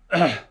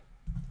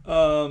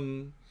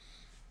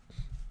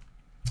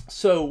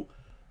 So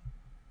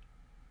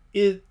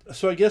I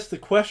guess the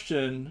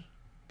question,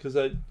 because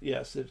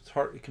yes, it's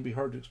hard. It can be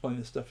hard to explain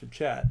this stuff in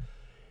chat.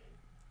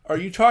 Are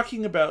you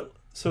talking about?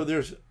 So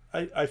there's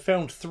I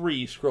found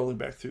three scrolling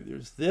back through.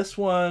 There's this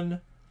one,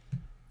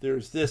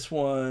 there's this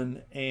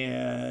one,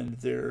 and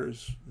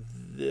there's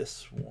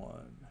this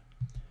one.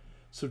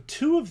 So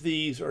two of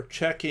these are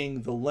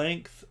checking the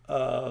length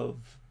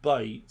of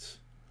bytes,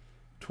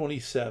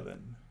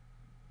 27.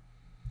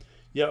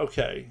 Yeah.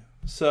 Okay.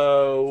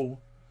 So.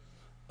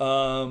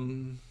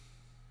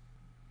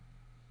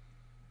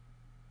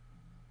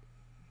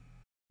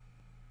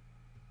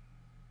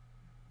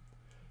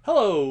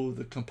 Hello,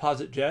 the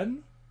Composite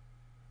Gen.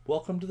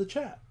 Welcome to the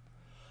chat.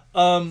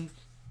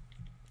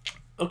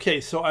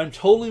 Okay, so I'm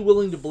totally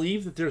willing to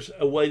believe that there's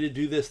a way to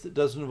do this that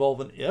doesn't involve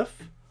an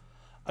if.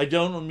 I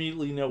don't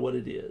immediately know what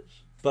it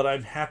is, but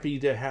I'm happy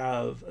to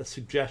have a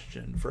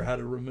suggestion for how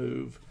to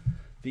remove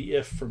the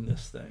if from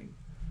this thing.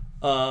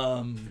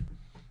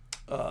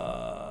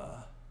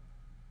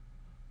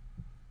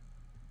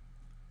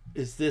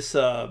 Is this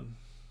yeah,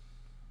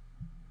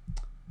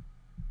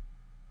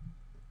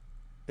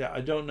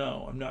 I don't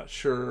know. I'm not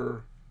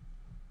sure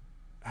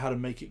how to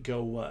make it go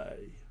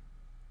away.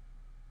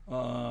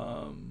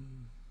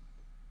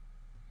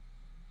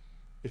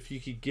 If you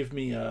could give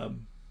me a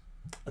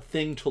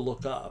thing to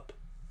look up,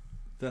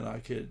 then I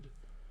could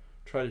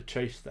try to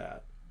chase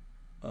that.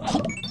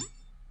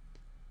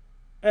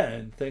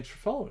 And thanks for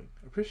following.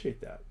 I appreciate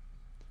that.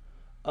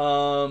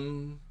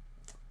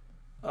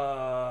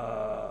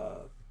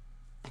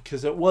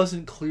 Because it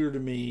wasn't clear to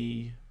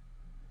me.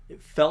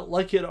 It felt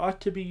like it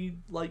ought to be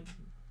like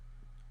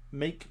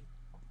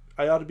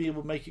I ought to be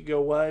able to make it go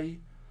away.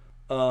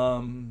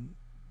 But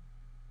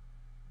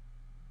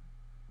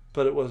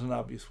it wasn't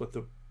obvious what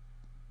the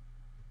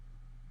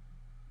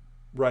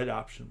right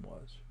option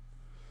was.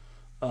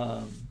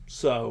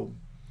 So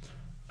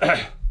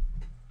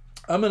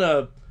I'm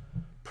gonna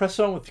press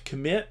on with the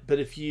commit, but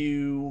if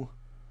you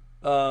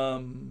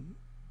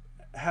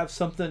have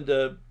something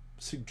to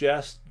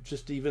suggest,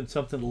 just even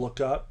something to look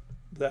up,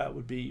 that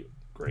would be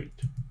great.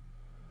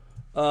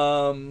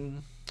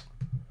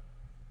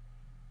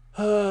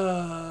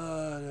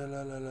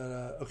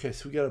 Okay,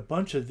 so we got a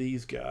bunch of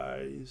these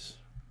guys,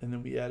 and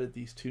then we added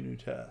these two new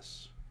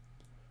tests.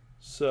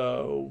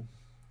 So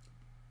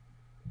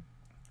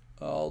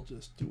I'll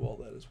just do all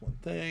that as one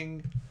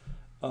thing.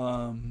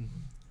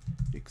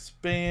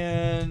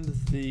 Expand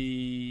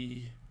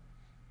the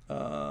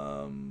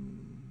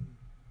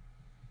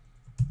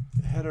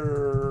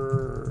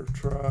header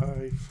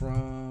try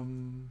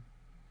from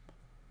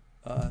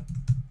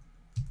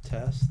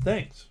test.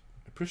 Thanks,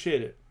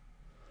 appreciate it.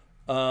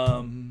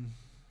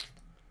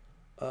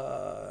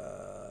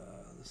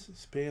 Let's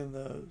expand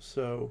those.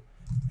 So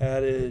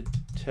added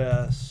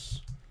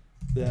tests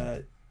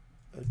that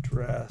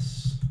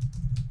address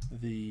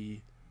the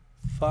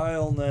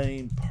file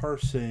name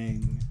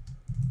parsing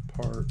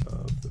part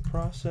of the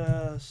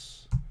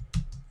process.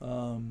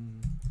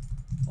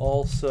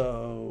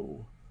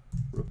 Also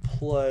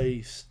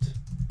replaced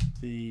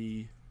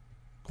the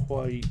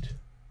quite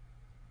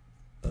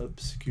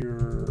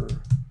obscure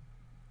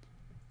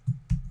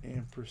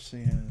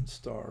ampersand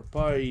star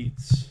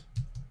bytes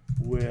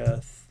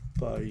with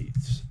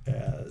bytes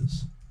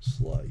as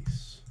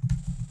slice,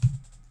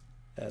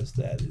 as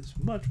that is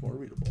much more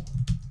readable.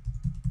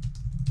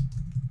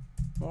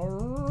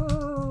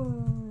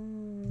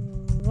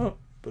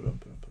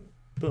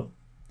 Boom.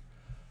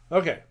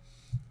 Okay.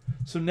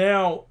 So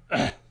now,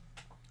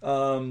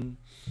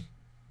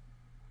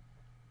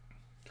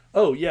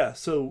 oh yeah,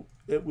 so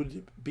it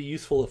would be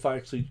useful if I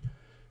actually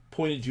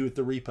pointed you at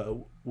the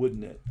repo,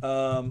 wouldn't it?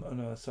 Oh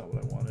no, that's not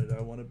what I wanted.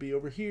 I want to be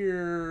over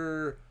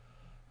here.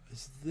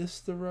 Is this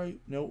the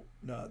right? Nope,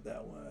 not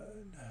that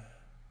one.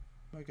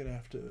 Am I gonna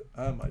have to?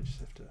 I might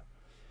just have to.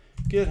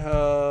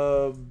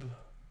 GitHub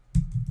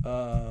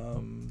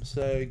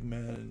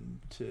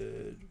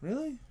segmented.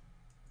 Really?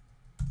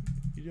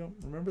 You don't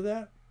remember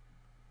that?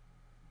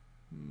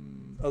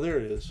 Oh, there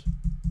it is.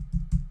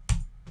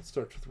 It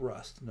starts with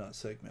Rust, not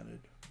segmented.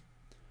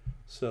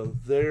 So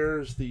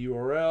there's the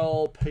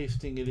URL,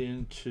 pasting it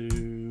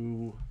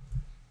into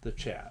the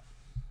chat.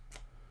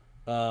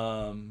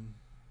 So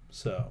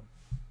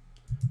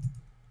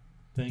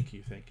thank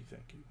you.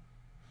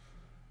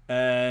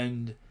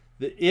 And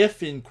the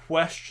if in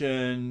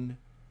question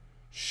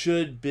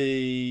should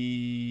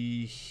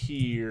be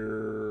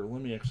here.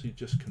 Let me actually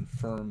just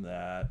confirm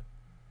that.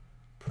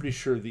 Pretty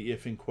sure the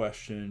if in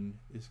question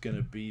is going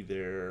to be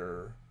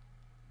there.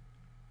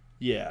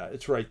 Yeah,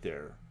 it's right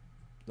there.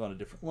 It's on a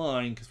different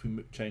line because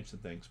we changed some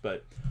things,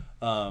 but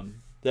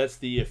that's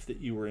the if that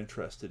you were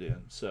interested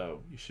in.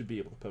 So you should be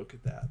able to poke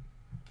at that.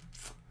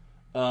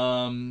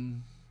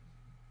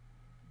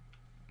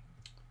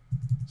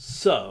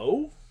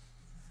 So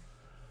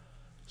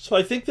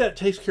I think that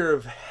takes care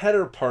of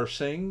header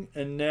parsing,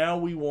 and now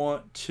we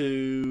want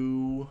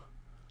to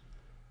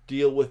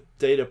deal with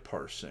data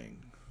parsing.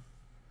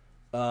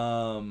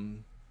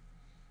 And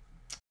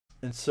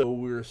so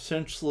we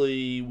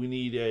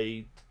need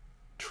a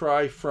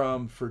try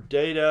from for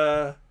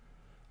data,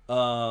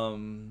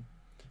 and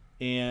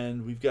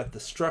we've got the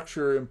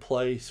structure in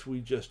place. We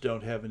just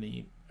don't have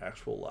any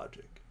actual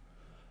logic.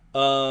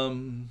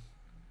 And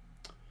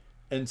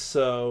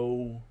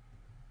so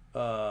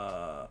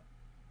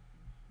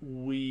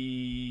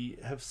we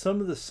have some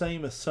of the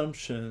same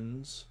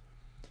assumptions.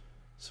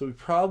 So we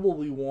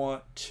probably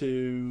want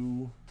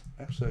to,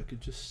 actually I could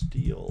just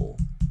steal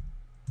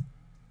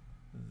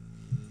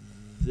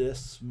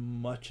this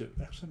much of,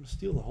 actually I'm going to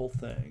steal the whole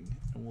thing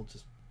and we'll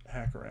just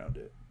hack around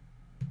it,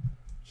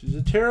 which is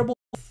a terrible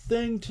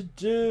thing to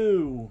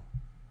do.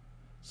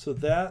 So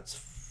that's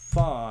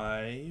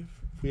 5.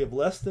 If we have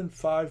less than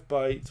 5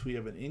 bytes, we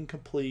have an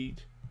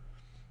incomplete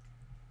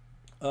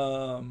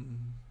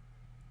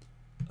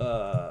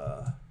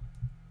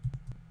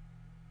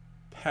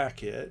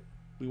packet.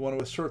 We want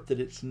to assert that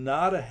it's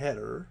not a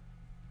header.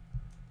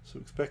 So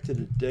we expected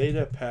a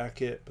data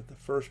packet, but the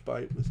first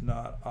byte was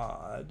not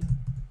odd.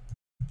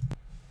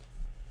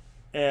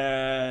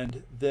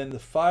 And then the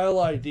file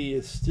ID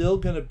is still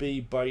going to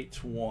be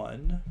bytes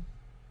 1.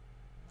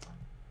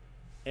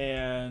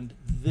 And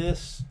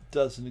this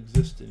doesn't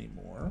exist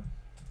anymore.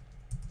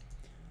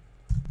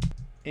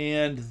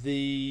 And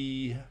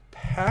the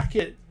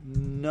packet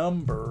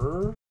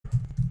number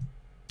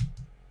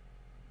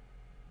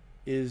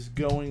is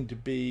going to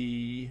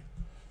be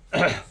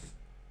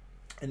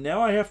and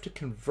now I have to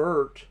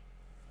convert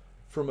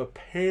from a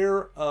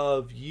pair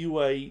of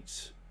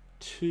U8s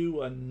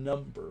to a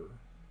number.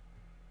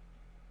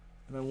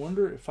 And I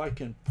wonder if I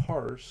can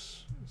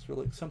parse. Is there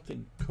like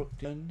something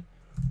cooked in?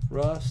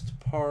 Rust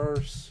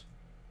parse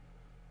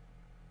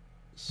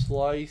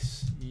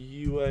slice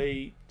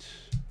U8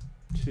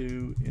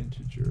 to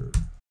integer.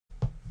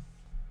 A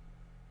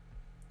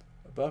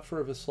buffer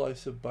of a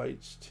slice of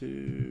bytes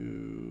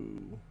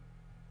to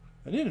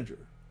an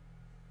integer.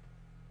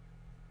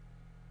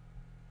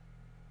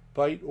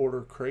 Byte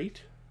order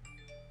crate.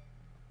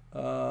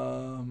 So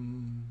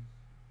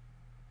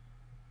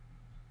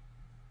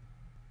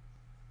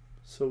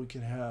we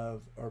can have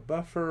our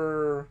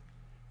buffer,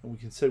 and we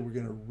can say we're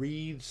going to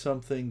read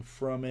something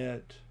from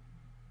it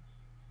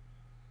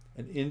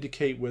and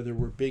indicate whether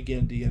we're big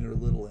endian or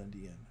little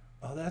endian.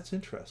 Oh, that's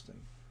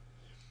interesting.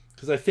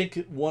 Because I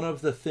think one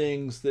of the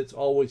things that's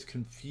always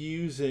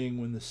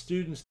confusing when the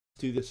students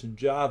do this in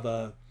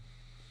Java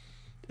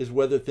is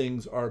whether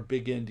things are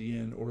big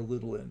endian or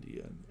little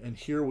endian. And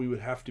here we would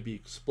have to be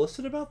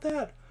explicit about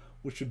that,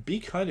 which would be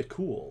kind of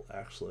cool,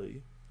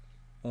 actually.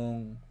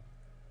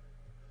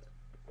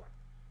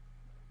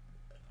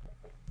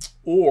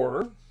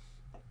 Or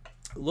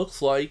it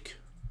looks like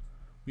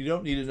we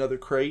don't need another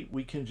crate.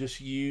 We can just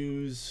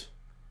use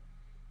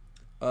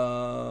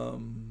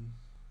oh,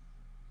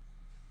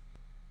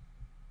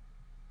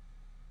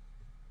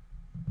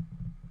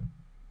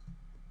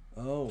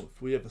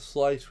 if we have a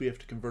slice, we have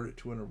to convert it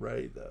to an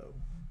array, though.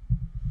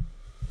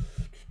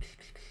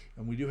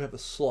 And we do have a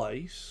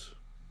slice.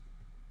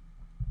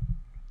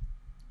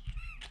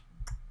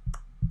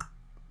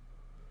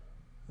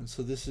 And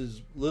so this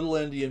is little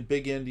endian,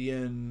 big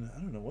endian. I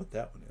don't know what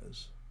that one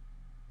is.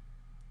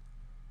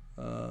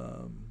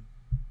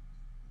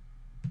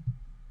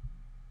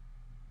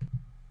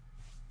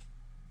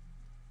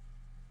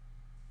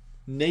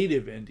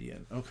 Native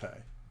endian.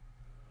 Okay.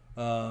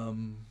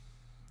 Well,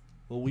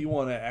 we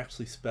want to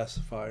actually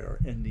specify our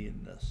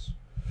endianness.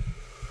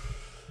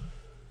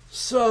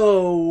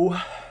 So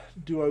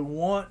do I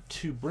want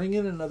to bring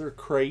in another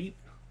crate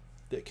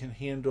that can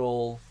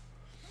handle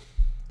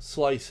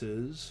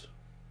slices,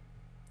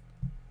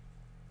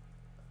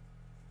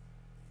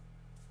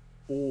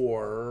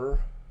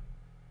 or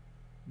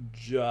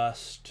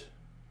just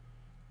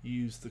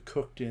use the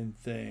cooked in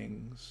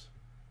things?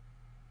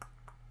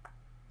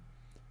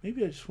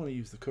 Maybe I just want to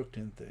use the cooked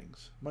in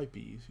things. Might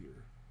be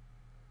easier.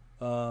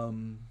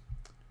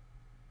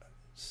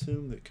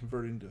 Assume that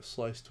converting to a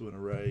slice to an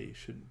array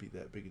shouldn't be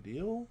that big a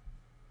deal.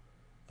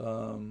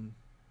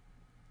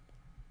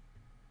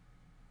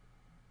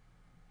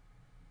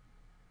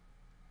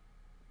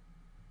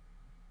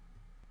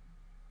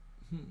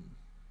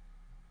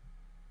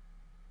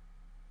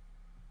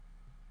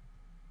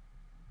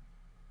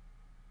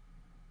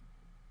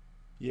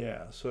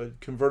 Yeah, so I'd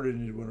convert it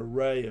into an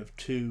array of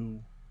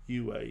 2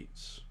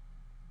 U8s.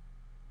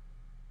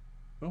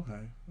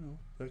 Okay, well,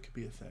 that could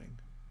be a thing.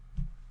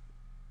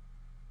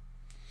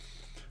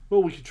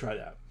 Well, we could try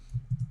that.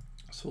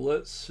 So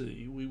let's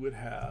see, we would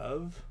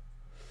have,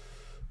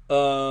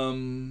 so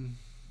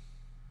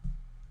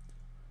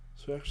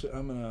actually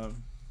I'm gonna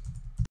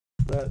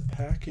let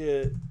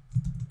packet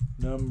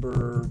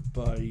number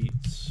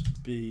bytes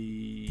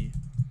be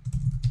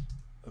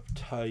of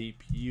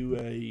type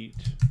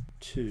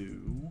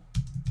U8-2,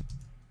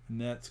 and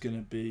that's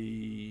gonna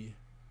be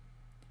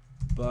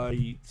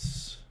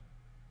bytes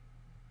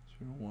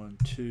 0, 1,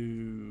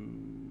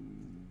 2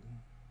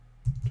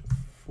 to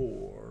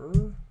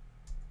 4,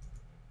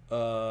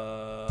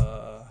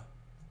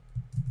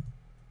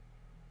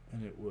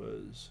 and it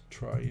was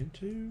try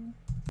into,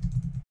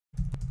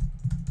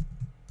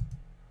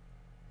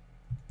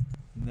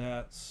 and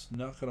that's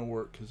not going to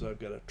work because I've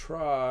got a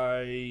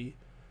try,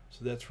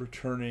 so that's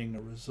returning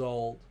a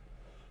result.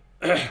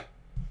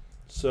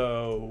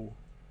 So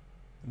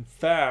in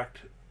fact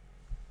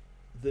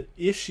the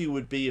issue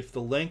would be if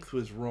the length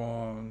was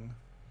wrong,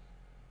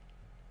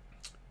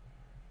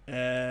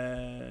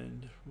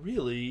 and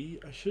really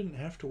I shouldn't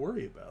have to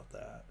worry about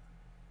that.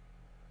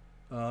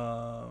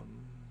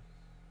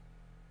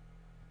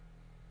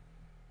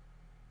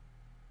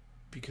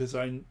 Because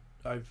I've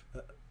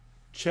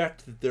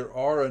checked that there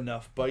are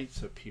enough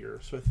bytes up here,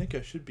 so I think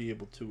I should be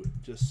able to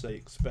just say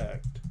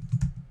expect.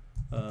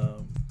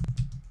 Bytes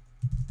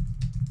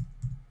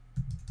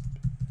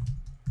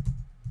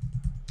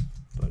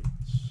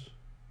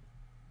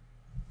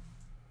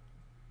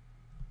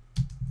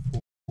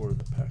for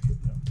the packet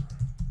number.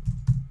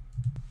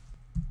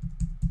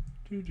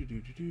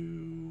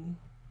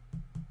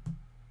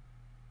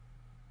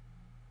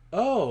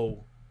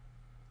 Oh,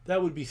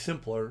 that would be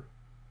simpler.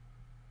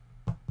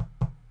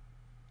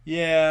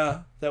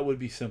 Yeah, that would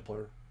be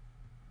simpler.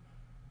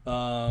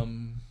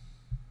 Okay,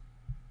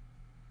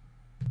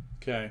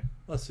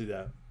 let's do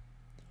that.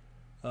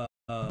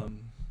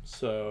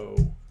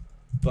 So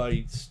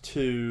bytes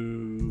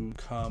 2,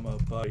 comma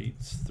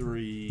bytes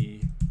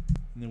 3,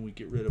 and then we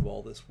get rid of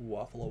all this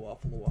waffle.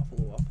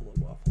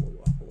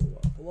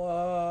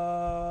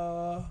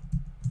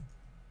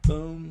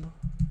 Boom.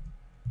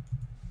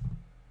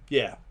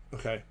 Yeah,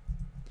 okay.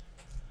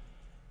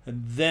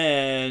 And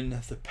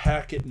then the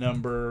packet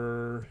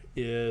number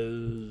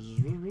is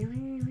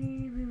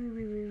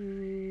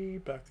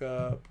back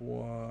up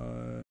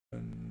 1.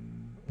 Where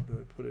did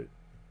I put it?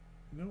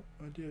 No,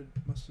 I did.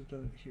 Must have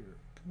done it here.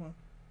 Come on.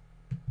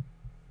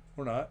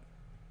 Or not.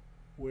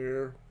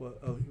 Where?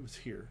 What? Oh, it was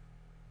here.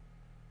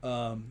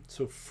 So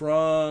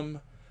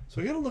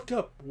I got to look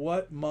up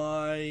what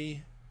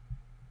my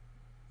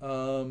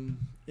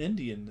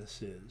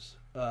Indianness is.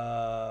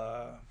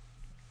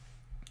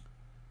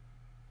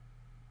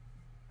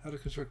 How to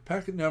construct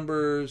packet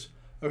numbers.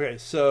 Okay,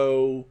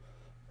 so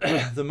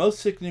the most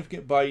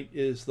significant byte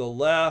is the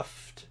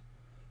left,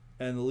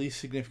 and the least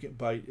significant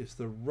byte is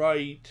the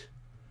right.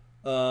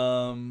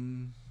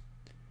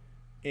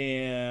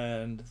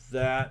 And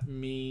that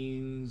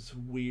means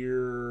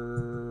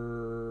we're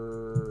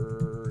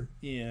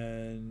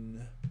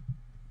in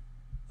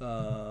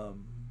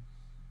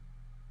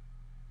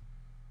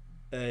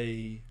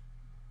a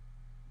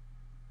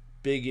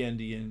big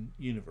endian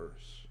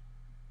universe.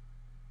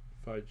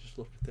 If I just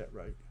looked at that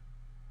right.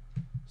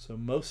 So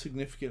most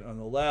significant on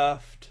the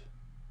left,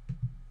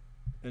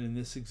 and in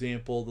this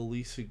example, the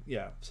least,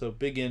 yeah, so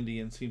big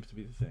endian seems to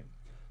be the thing.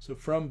 So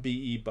from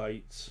BE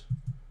bytes,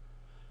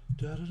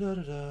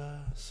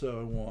 so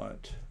I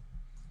want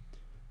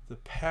the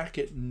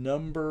packet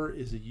number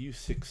is a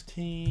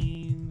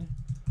U16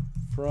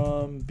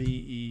 from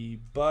BE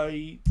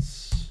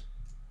bytes,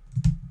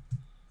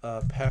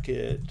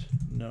 packet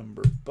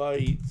number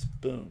bytes,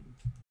 boom.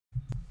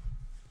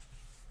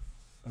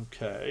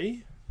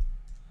 Okay,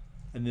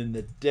 and then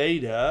the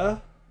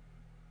data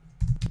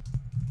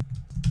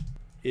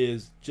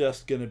is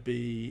just going to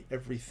be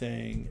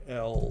everything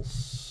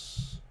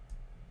else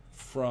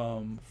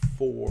from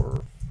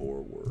 4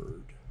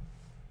 forward.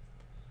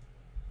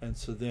 And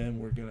so then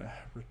we're going to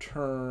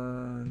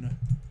return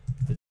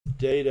the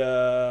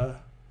data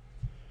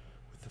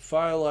with the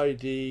file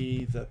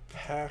ID, the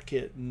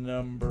packet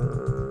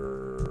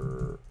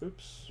number,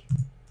 oops,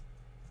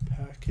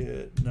 packet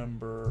packet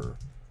number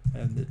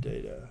and the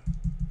data.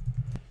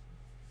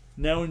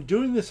 Now in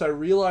doing this, I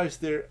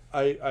realized there,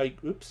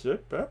 oops,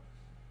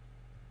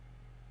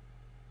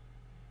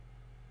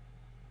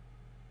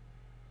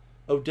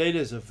 oh, data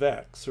is a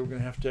vec, so we're going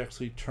to have to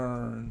actually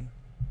turn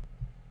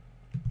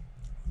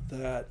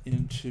that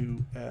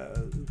into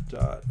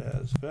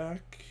as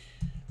vec,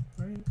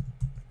 right?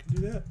 I can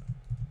do that.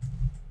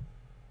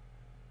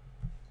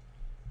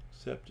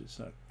 Except it's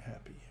not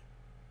happy.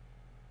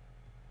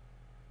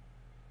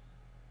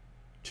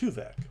 To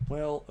vec.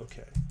 Well,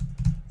 okay.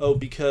 Oh,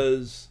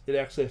 because it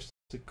actually has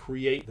to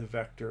create the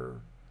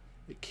vector.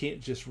 It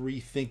can't just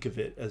rethink of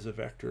it as a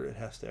vector. It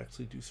has to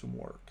actually do some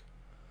work.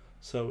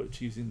 So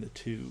it's using the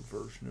to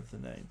version of the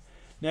name.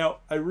 Now,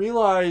 I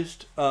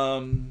realized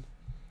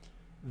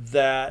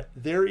that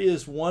there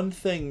is one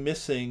thing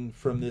missing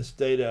from this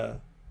data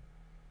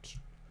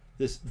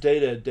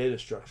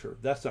structure.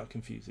 That's not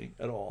confusing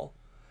at all.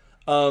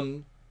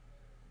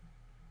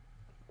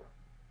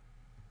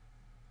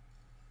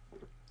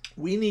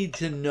 We need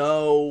to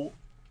know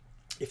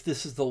if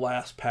this is the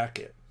last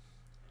packet.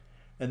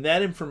 And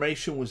that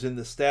information was in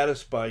the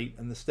status byte,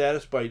 and the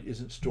status byte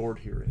isn't stored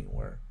here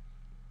anywhere.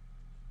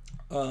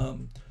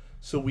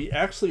 So we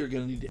actually are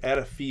going to need to add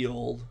a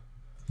field,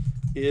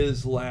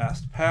 is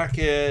last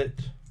packet,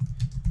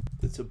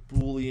 that's a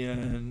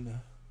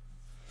Boolean,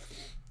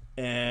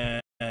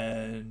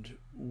 and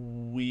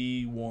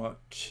we want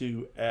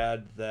to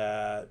add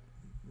that,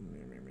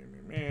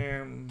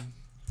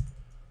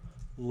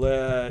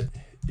 let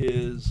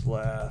is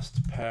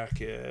last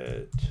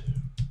packet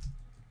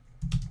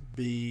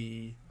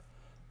be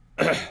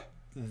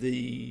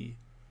the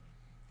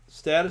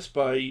status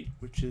byte,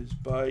 which is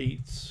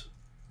bytes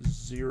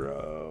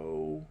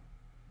 0,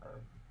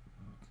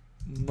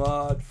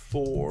 mod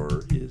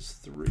 4 is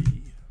 3.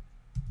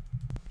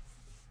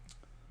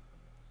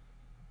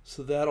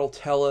 So that'll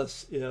tell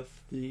us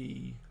if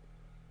the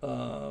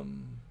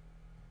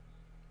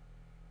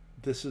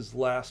this is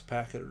last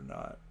packet or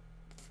not.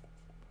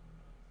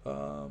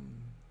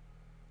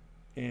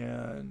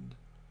 And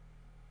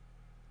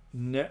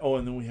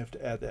then we have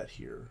to add that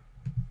here.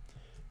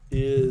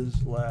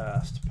 Is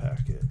last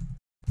packet.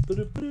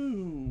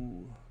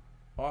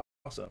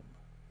 Awesome.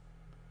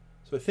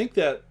 So I think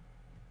that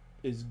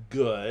is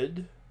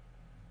good.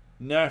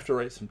 Now I have to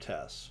write some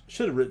tests.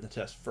 Should have written the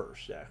test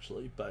first,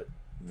 actually, but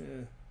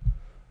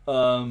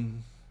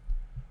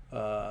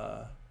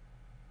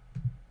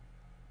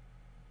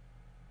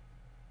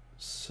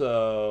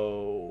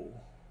so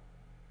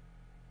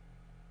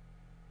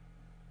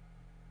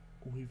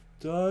we've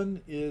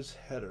done is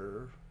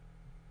header.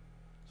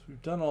 So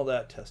we've done all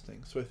that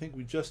testing. So I think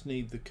we just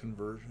need the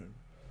conversion.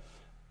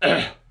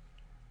 So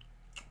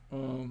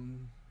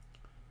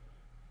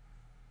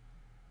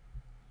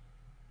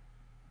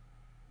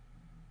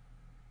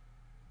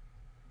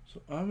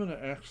I'm going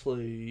to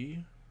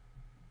actually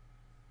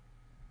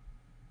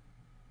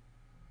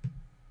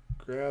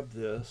grab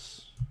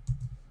this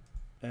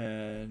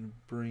and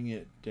bring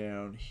it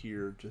down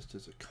here just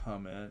as a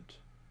comment.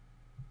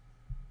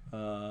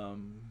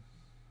 I'm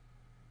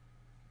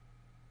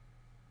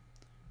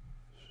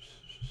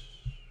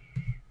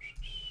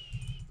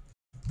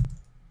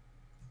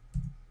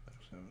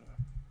going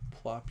to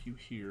plop you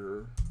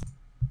here,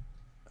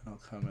 and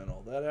I'll comment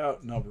all that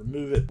out, and I'll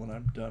remove it when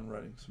I'm done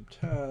writing some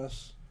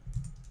tests.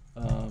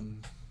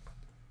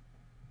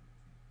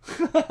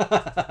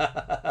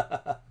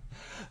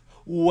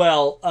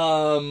 Well,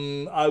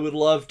 I would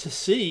love to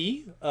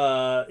see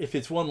if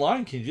it's one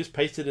line. Can you just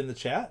paste it in the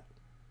chat?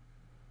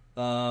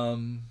 Or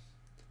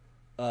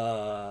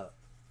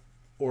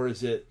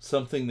is it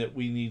something that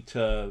we need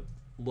to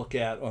look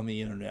at on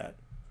the internet?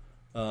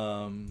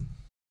 Is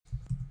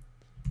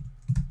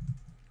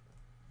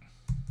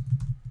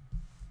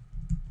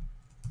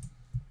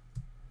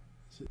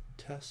it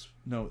test?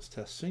 No, it's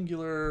test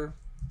singular.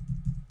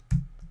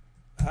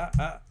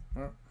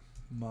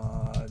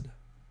 Mod.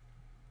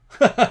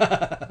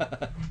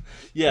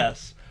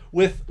 Yes,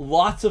 with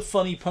lots of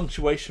funny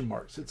punctuation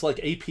marks. It's like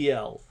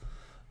APL,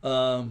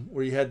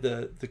 where you had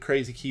the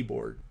crazy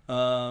keyboard.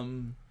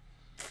 Let's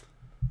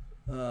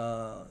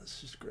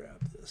just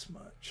grab this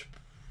much,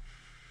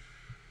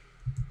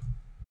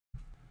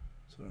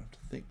 so I don't have to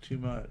think too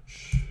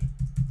much.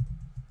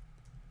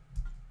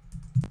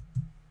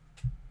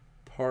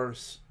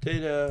 Parse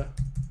data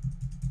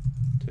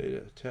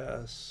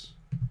tests.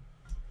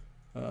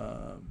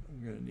 We're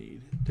going to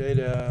need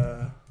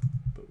data,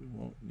 but we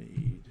won't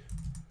need,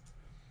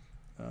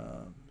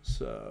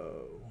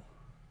 so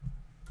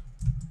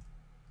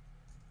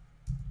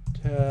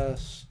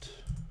test.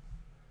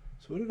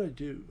 So what did I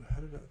do? How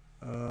did I,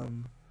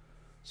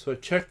 so I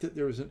checked that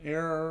there was an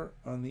error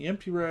on the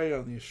empty array,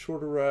 on the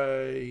short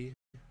array,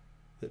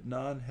 that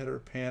non-header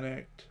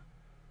panicked.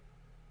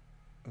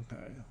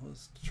 Okay,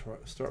 let's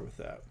start with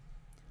that.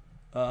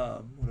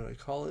 What did I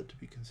call it to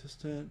be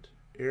consistent?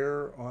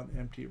 Error on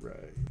empty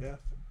array.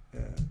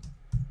 FN.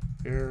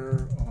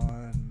 Error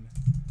on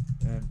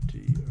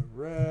empty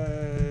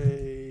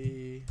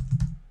array.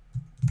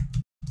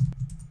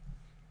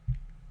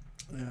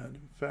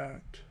 And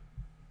fact,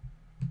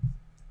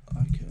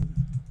 I can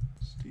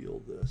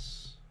steal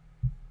this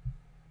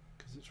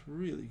because it's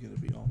really going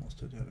to be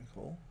almost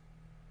identical,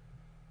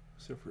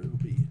 except for it'll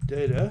be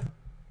data,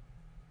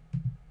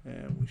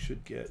 and we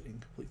should get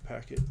incomplete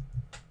packet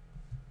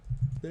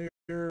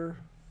there.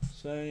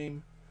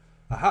 Same.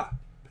 Aha!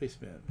 Paste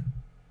bin.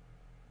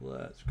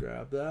 Let's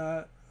grab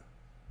that.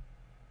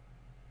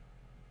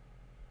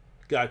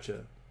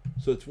 Gotcha.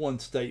 So it's one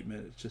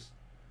statement. It's just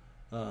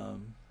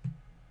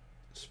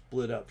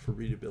split up for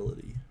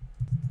readability.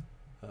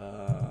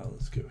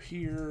 Let's go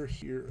here,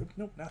 here.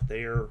 Nope, not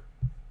there.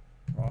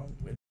 Wrong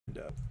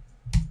window.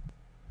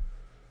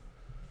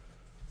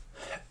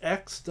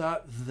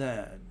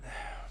 X.then.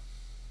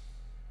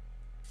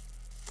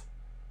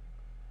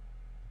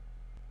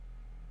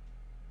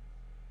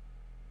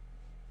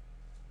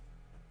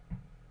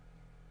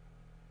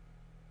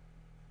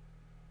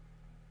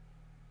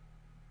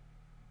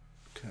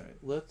 Okay,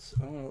 I'm going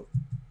to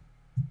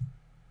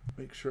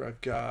make sure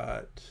I've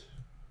got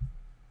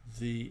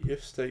the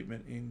if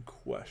statement in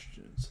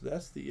question. So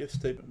that's the if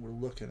statement we're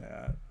looking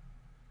at.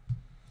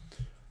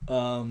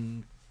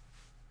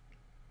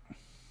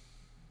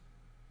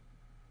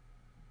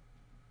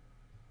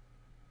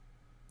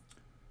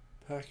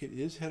 Packet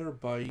is header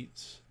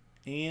bytes,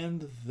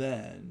 and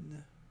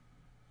then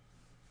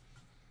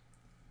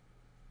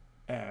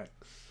X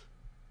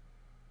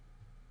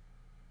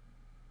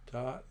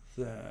dot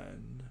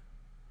then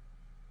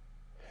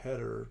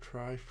header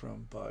try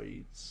from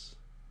bytes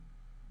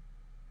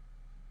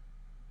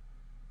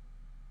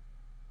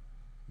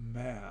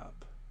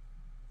map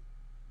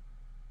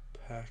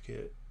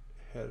packet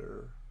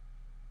header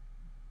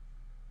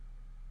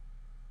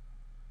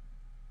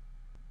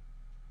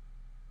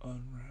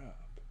unwrap.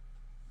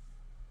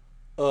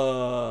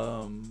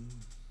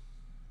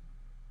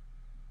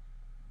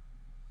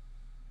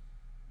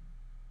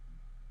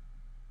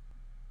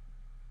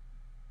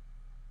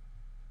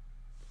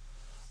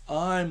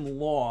 I'm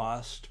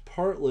lost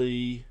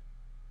partly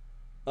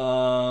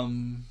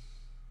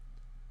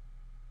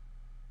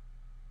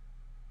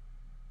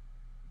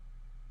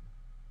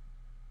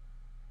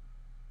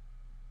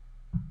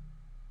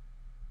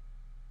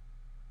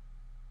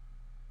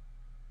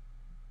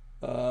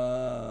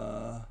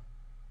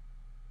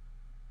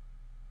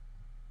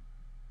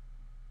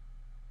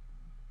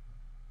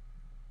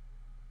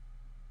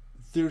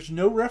there's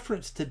no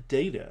reference to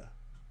data.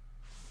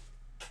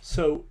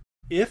 So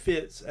if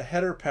it's a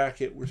header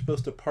packet, we're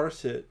supposed to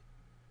parse it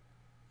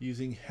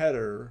using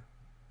header.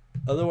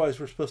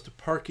 Otherwise, we're supposed to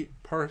parse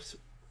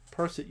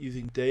it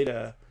using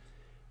data.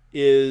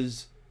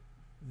 Is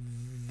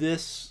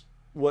this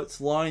what's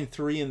line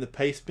 3 in the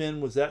paste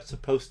bin? Was that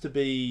supposed to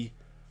be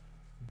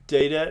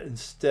data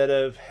instead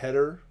of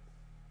header?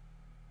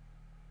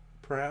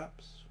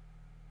 Perhaps.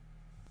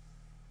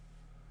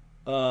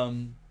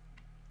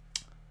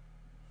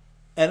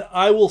 And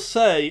I will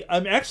say,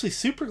 I'm actually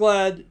super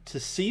glad to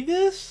see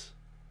this.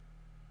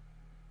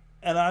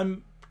 And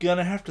I'm going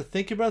to have to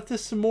think about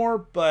this some more,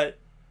 but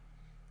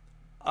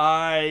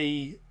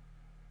I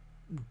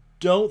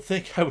don't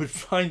think I would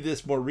find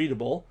this more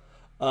readable.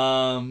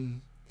 Oh,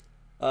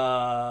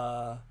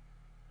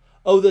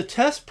 the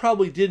test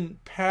probably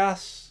didn't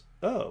pass.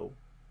 Oh,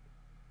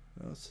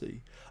 let's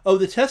see. Oh,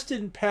 the test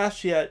didn't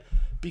pass yet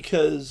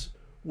because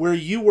where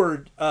you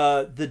were,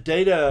 the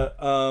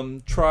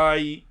data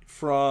try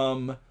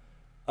from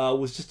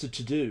was just a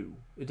to-do.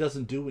 It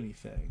doesn't do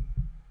anything.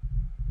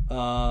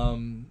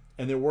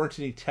 And there weren't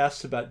any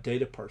tests about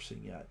data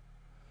parsing yet.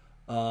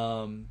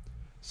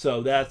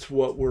 So that's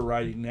what we're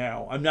writing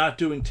now. I'm not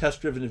doing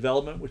test-driven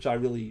development, which I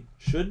really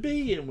should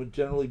be and would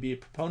generally be a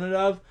proponent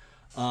of.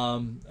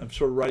 I'm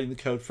sort of writing the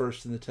code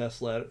first and the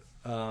test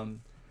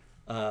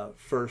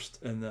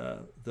first, and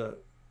the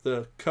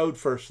code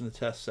first and the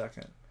test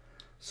second.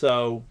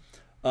 So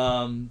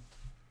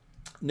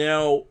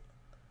now,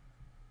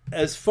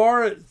 as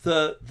far as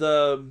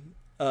the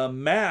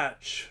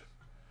match,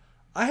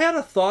 I had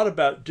a thought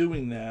about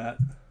doing that,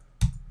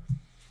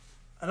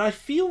 and I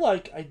feel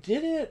like I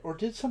did it or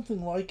did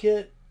something like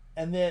it,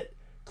 and that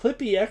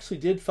Clippy actually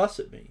did fuss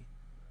at me,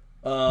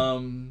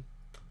 and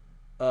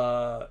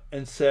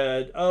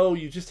said, "Oh,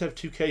 you just have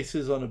 2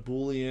 cases on a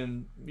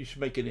Boolean. You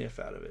should make an if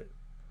out of it."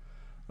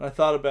 And I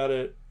thought about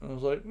it, and I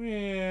was like,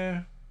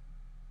 "Yeah."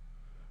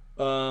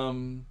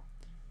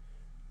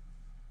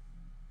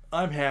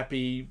 I'm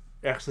happy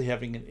actually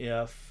having an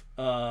if.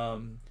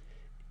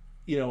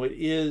 You know, it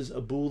is a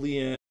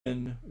Boolean.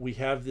 We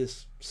have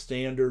this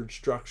standard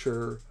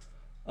structure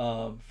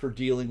for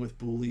dealing with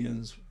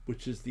Booleans,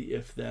 which is the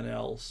if then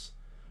else.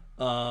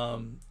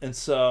 And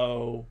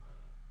so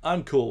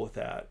I'm cool with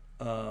that.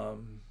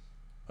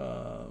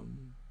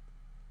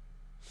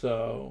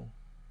 So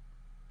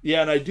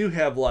yeah, and I do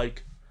have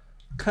like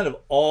kind of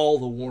all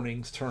the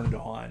warnings turned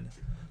on.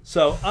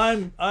 So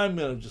I'm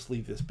gonna just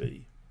leave this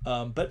be.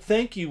 But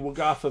thank you,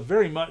 Wgaffa,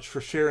 very much for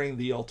sharing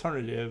the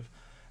alternative.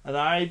 And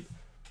I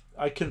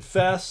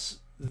confess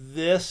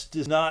this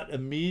does not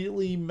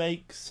immediately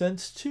make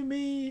sense to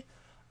me.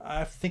 I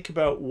have to think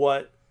about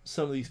what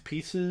some of these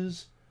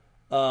pieces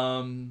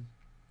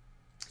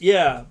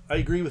Yeah, I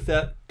agree with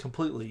that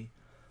completely.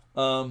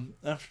 But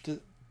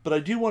I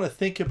do want to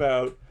think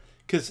about,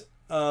 because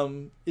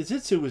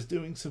Izitsu was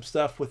doing some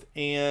stuff with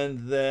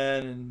and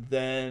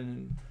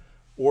then,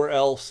 or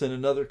else in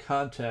another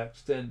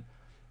context, and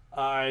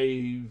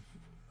I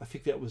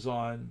think that was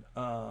on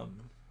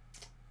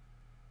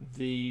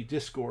the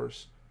Discord,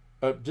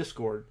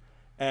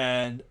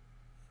 and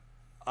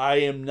I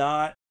am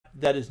not.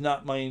 That is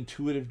not my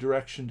intuitive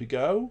direction to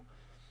go.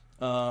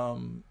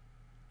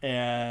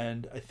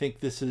 And I think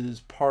this is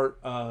part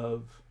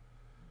of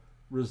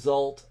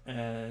result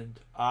and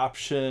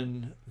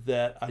option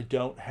that I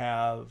don't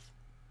have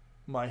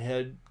my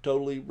head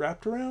totally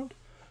wrapped around.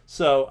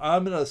 So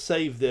I'm going to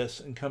save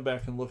this and come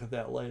back and look at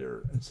that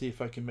later and see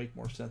if I can make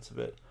more sense of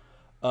it.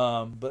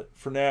 But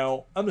for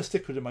now, I'm going to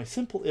stick with my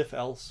simple if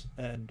else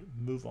and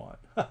move on.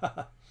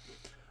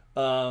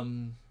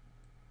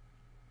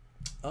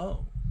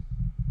 Oh.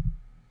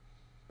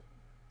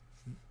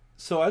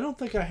 So I don't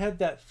think I had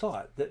that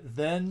thought, that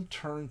then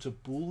turns a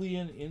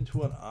Boolean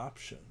into an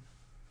option.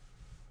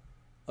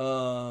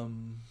 Well,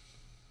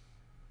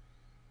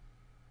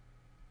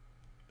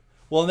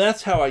 and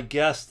that's how I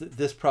guessed that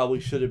this probably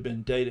should have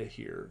been data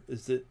here,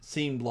 is that it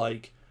seemed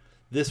like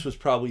this was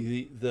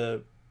probably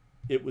the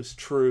it was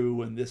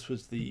true and this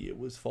was the it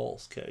was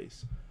false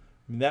case.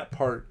 I mean, that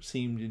part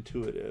seemed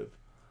intuitive.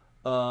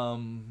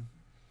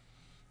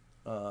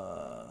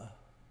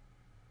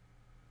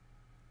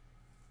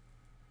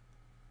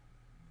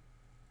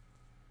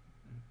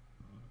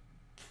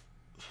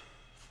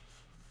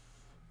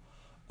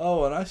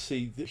 Oh, and I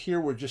see that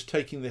here we're just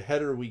taking the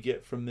header we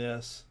get from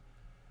this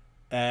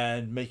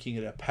and making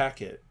it a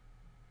packet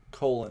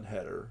colon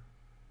header.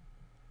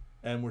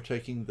 And we're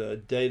taking the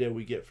data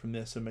we get from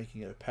this and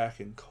making it a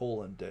packet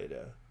colon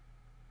data.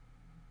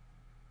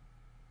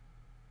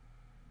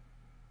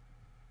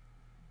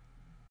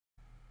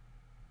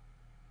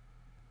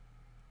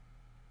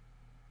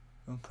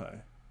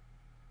 Okay.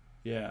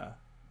 Yeah.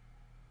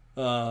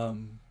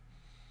 And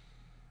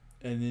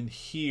then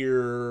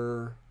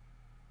here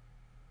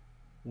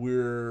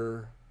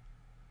we're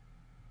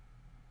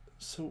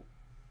so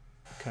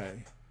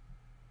okay.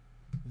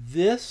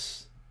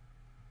 This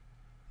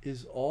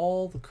is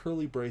all the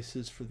curly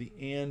braces for the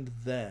and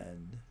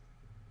then.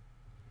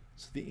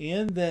 So the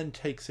and then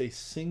takes a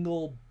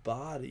single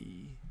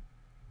body.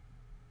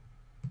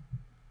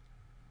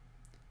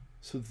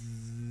 So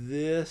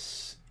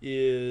this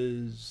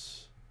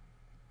is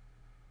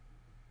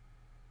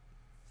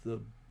the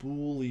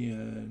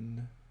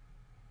Boolean,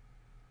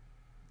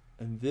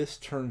 and this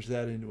turns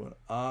that into an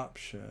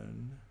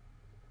option.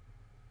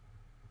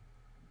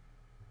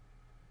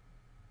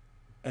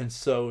 And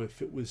so if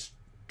it was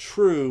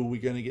true, we're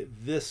going to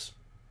get this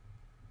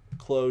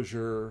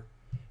closure.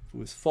 If it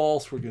was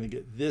false, we're going to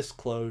get this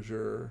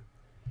closure,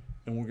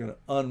 and we're going to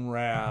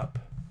unwrap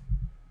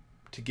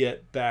to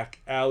get back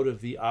out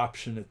of the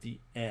option at the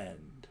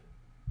end.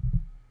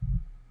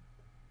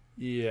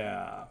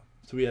 Yeah.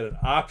 So we had an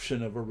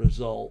option of a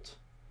result,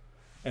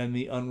 and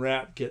the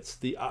unwrap gets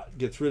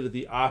rid of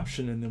the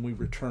option, and then we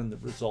return the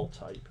result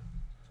type.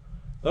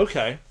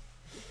 Okay.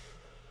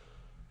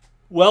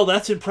 Well,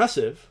 that's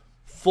impressive.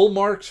 Full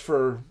marks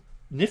for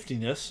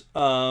niftiness.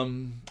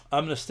 I'm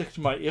going to stick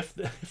to my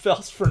if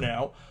else for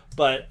now,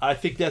 but I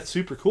think that's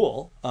super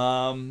cool.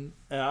 And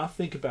I'll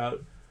think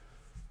about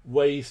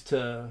ways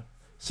to.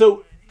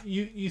 So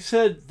you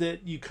said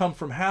that you come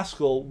from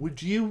Haskell. Would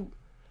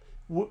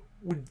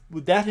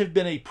that have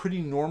been a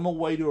pretty normal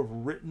way to have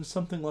written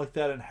something like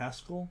that in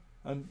Haskell?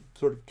 I'm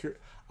sort of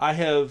curious. I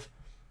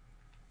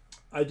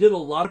did a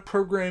lot of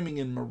programming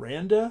in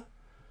Miranda,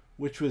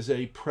 which was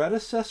a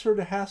predecessor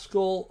to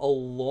Haskell a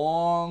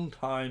long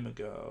time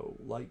ago.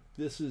 Like,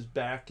 this is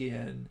back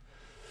in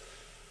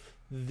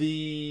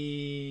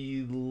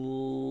the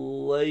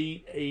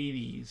late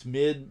 80s,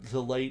 mid to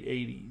late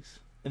 80s.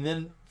 And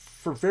then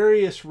for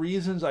various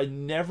reasons, I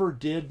never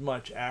did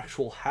much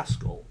actual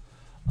Haskell.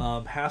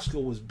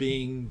 Haskell was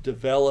being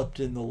developed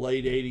in the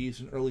late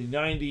 80s and early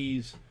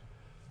 90s.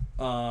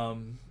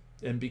 And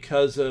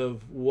because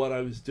of what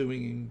I was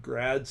doing in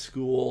grad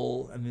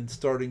school and then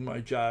starting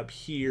my job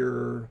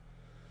here,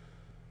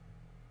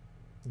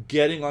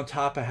 getting on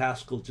top of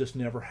Haskell just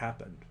never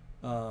happened.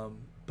 But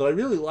I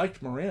really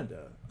liked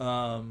Miranda.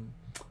 And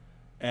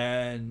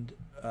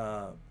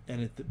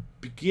at the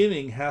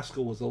beginning,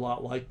 Haskell was a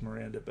lot like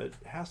Miranda, but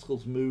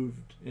Haskell's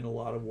moved in a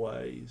lot of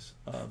ways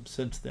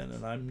since then,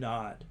 and I'm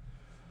not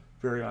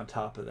very on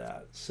top of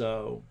that.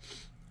 So,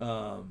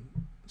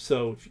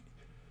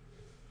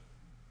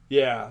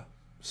 yeah.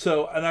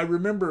 So, and I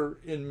remember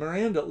in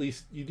Miranda, at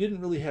least, you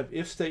didn't really have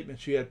if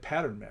statements. You had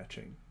pattern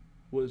matching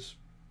was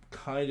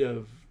kind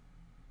of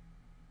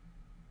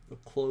the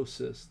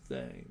closest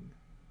thing.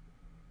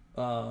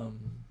 But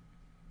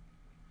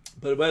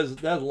that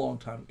was a long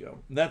time ago.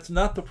 And that's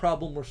not the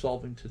problem we're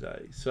solving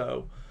today.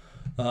 So,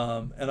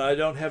 and I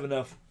don't have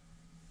enough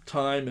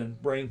time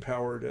and brain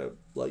power to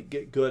like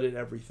get good at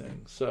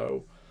everything.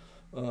 So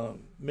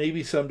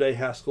maybe someday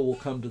Haskell will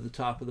come to the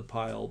top of the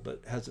pile,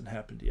 but hasn't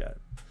happened yet.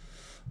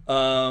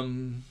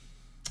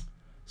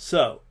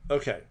 So,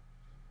 okay.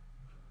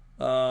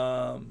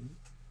 So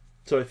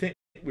I think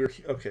we're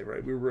okay,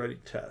 right? We were writing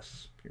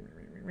tests.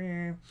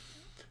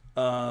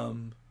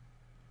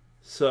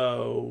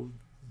 So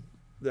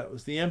that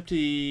was the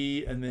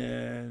empty, and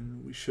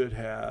then we should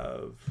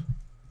have.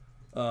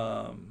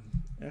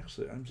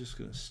 Actually, I'm just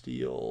going to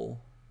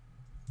steal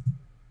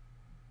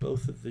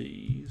both of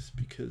these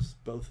because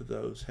both of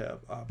those have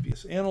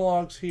obvious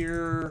analogs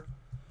here.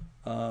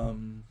 So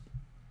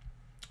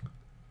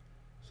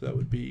that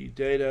would be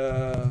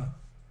data.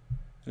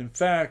 In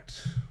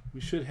fact, we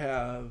should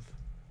have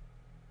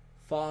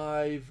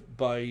 5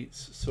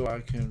 bytes, so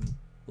I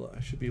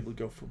should be able to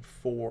go from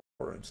 4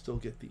 and still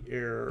get the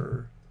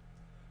error.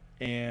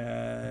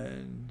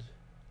 And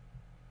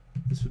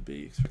this would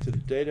be expected a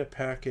data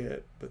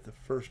packet, but the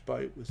first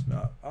byte was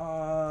not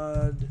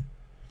odd.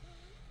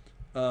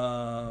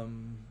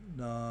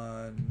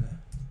 Non-data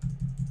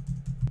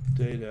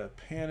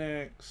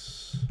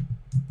panics.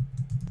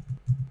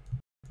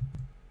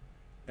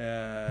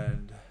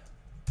 And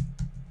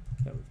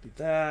that would be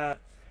that.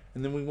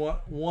 And then we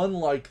want one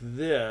like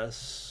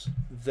this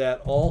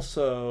that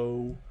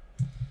also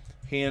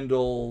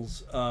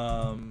handles,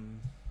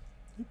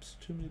 oops,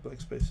 too many blank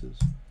spaces.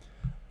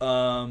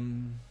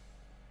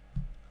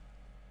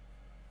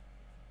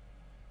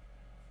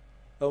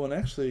 Oh, and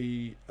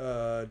actually,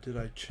 did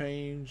I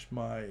change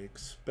my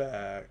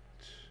expect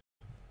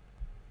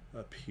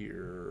up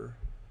here?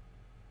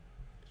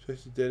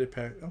 Expected data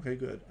pack. Okay,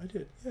 good. I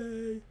did.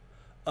 Yay.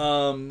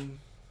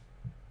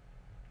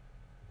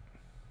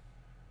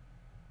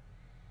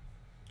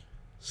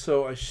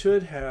 So I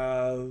should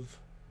have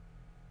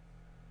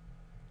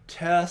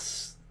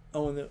tests.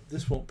 Oh, and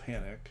this won't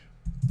panic.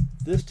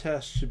 This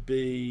test should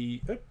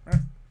be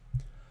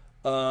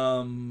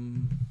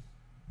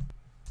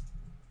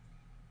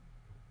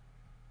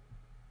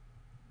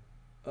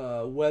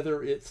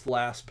whether it's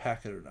last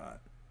packet or not.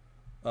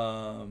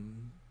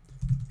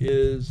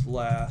 Is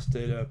last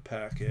data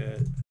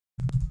packet,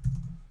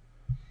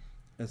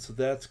 and so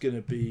that's going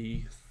to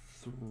be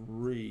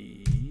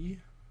 3,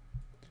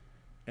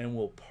 and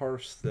we'll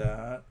parse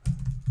that,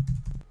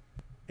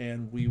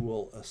 and we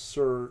will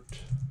assert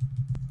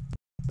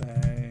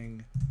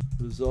bang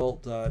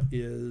result dot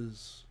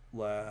is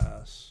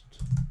last.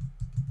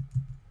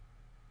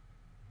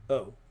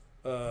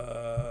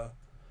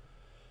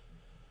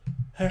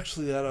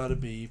 Actually, that ought to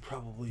be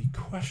probably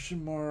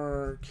question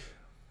mark,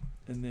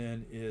 and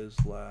then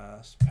is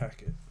last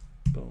packet.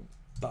 Boom,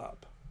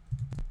 bop.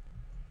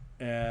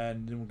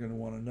 And then we're going to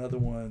want another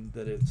one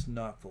that it's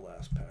not the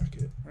last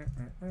packet.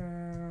 Actually,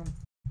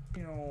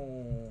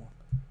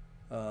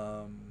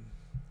 I'm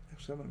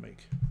going to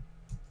make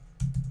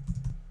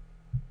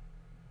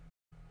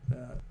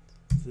that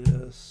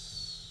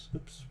this,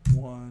 oops,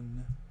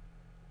 1,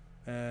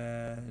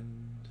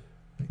 and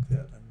make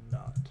that a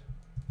not.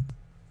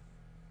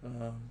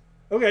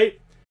 Okay,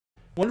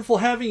 wonderful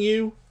having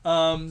you.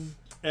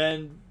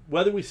 And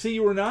whether we see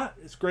you or not,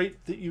 it's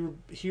great that you're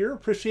here.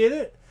 Appreciate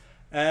it.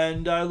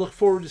 And I look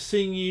forward to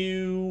seeing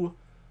you.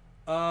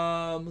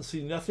 Let's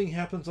see, nothing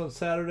happens on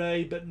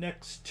Saturday, but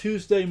next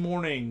Tuesday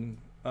morning,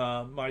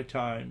 my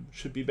time,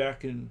 should be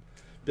back in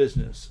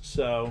business.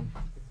 So,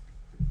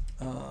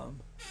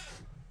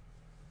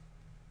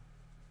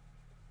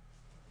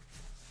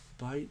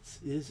 bytes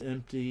is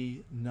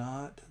empty,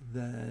 not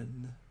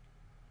then.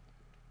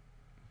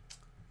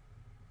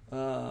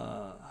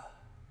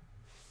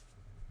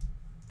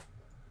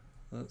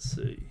 Let's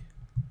see.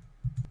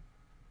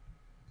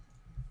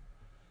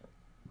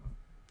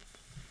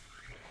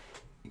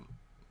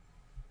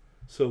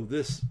 So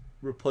this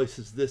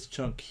replaces this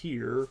chunk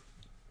here.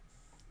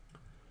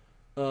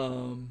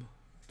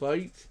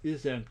 Byte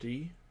is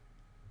empty,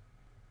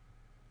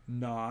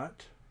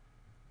 not.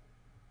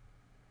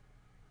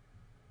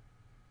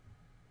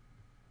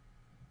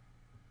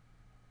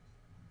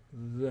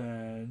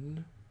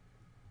 Then,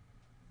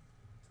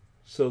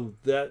 so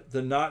that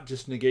the not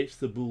just negates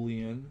the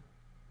Boolean.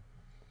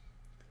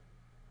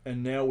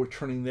 And now we're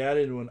turning that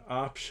into an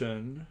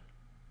option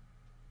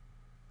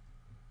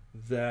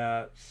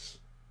that's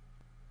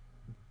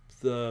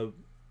the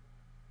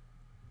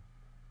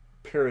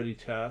parity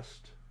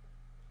test.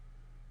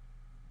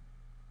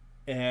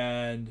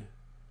 And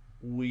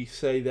we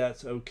say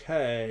that's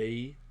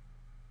okay.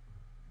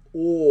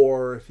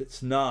 Or if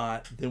it's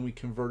not, then we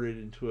convert it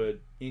into an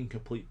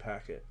incomplete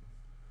packet.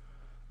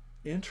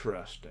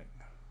 Interesting.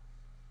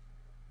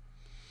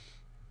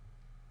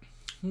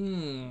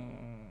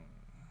 And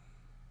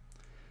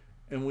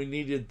we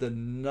needed the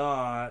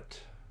not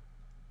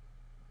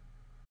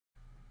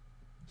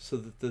so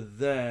that the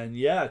then,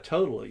 yeah,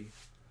 totally.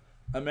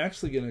 I'm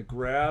actually going to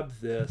grab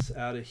this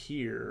out of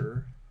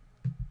here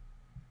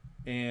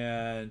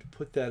and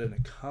put that in a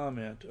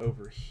comment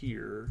over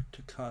here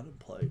to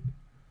contemplate.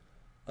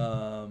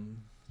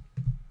 An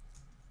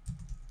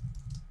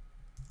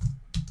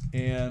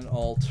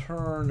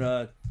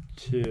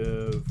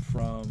alternative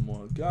from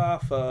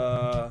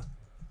Wgaffa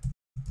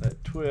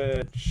at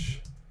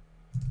Twitch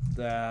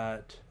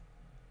that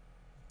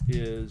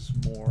is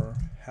more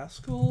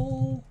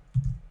Haskell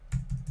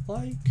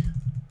like.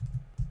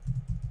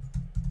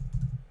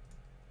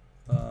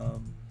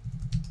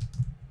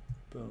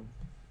 Boom.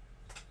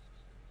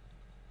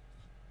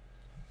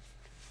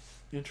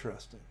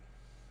 Interesting.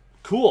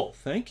 Cool.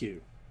 Thank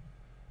you.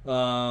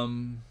 Yeah,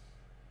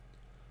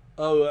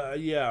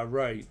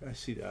 right. I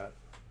see that.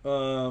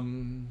 I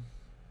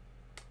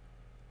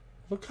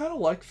kind of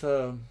like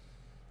the.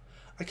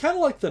 I kind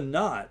of like the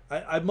not.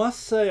 I must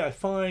say I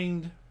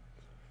find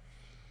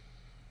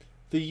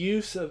the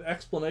use of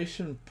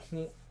explanation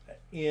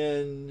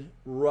in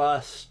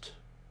Rust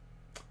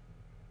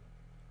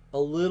a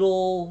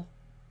little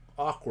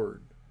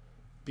awkward,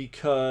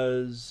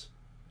 because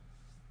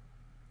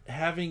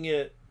having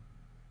it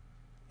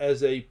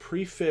as a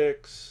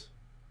prefix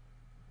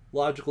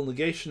logical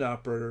negation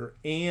operator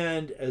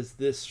and as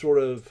this sort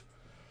of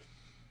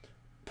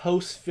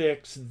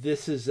postfix,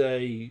 this is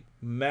a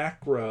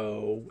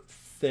macro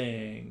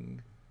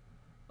thing,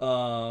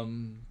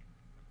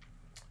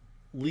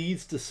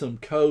 leads to some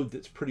code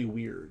that's pretty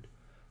weird.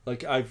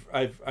 Like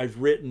I've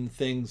written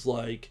things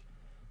like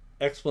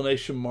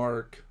exclamation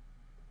mark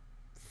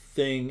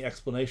thing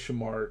exclamation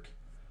mark,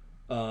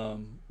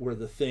 where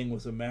the thing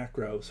was a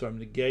macro, so I'm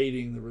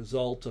negating the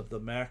result of the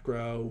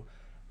macro,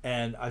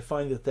 and I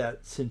find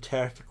that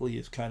syntactically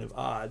is kind of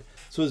odd.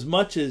 So as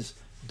much as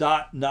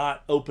dot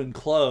not open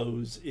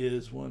close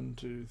is 1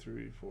 2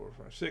 3 4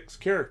 5 6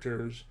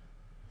 characters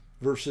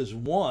versus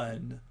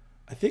 1,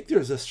 I think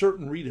there's a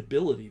certain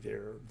readability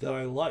there that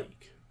I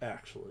like,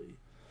 actually.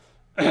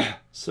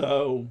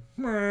 So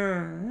but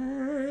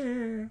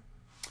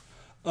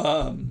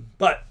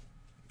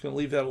gonna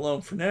leave that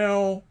alone for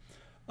now.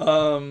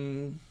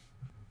 Let's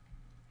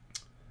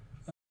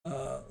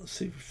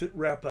see if we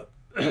wrap up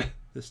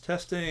this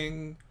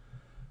testing.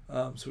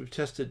 So we've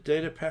tested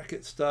data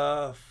packet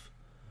stuff.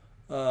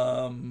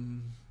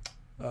 We've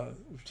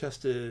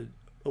tested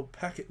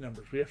packet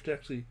numbers. We have to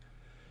actually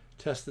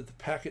test that the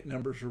packet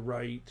numbers are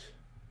right.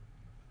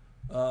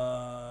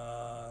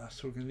 So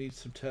we're going to need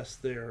some tests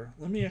there.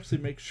 Let me actually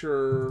make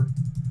sure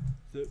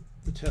that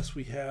the tests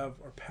we have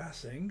are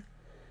passing.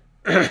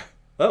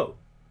 Oh,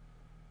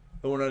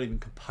 we're not even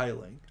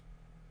compiling.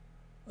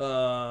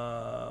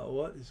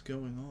 What is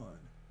going on?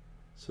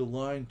 So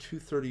line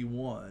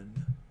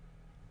 231.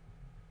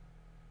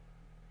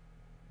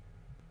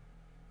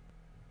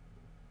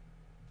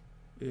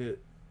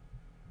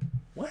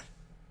 What?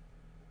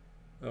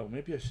 Oh,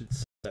 maybe I should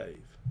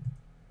save.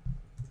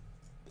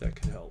 That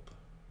could help.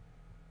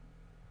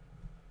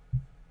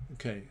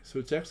 Okay, so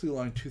it's actually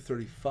line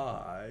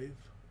 235.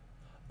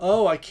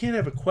 Oh, I can't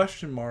have a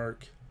question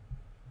mark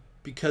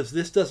because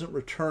this doesn't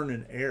return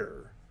an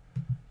error.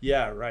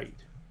 Yeah, right.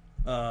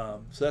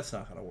 So that's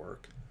not going to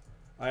work.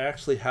 I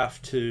actually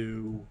have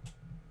to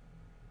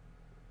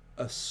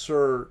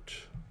assert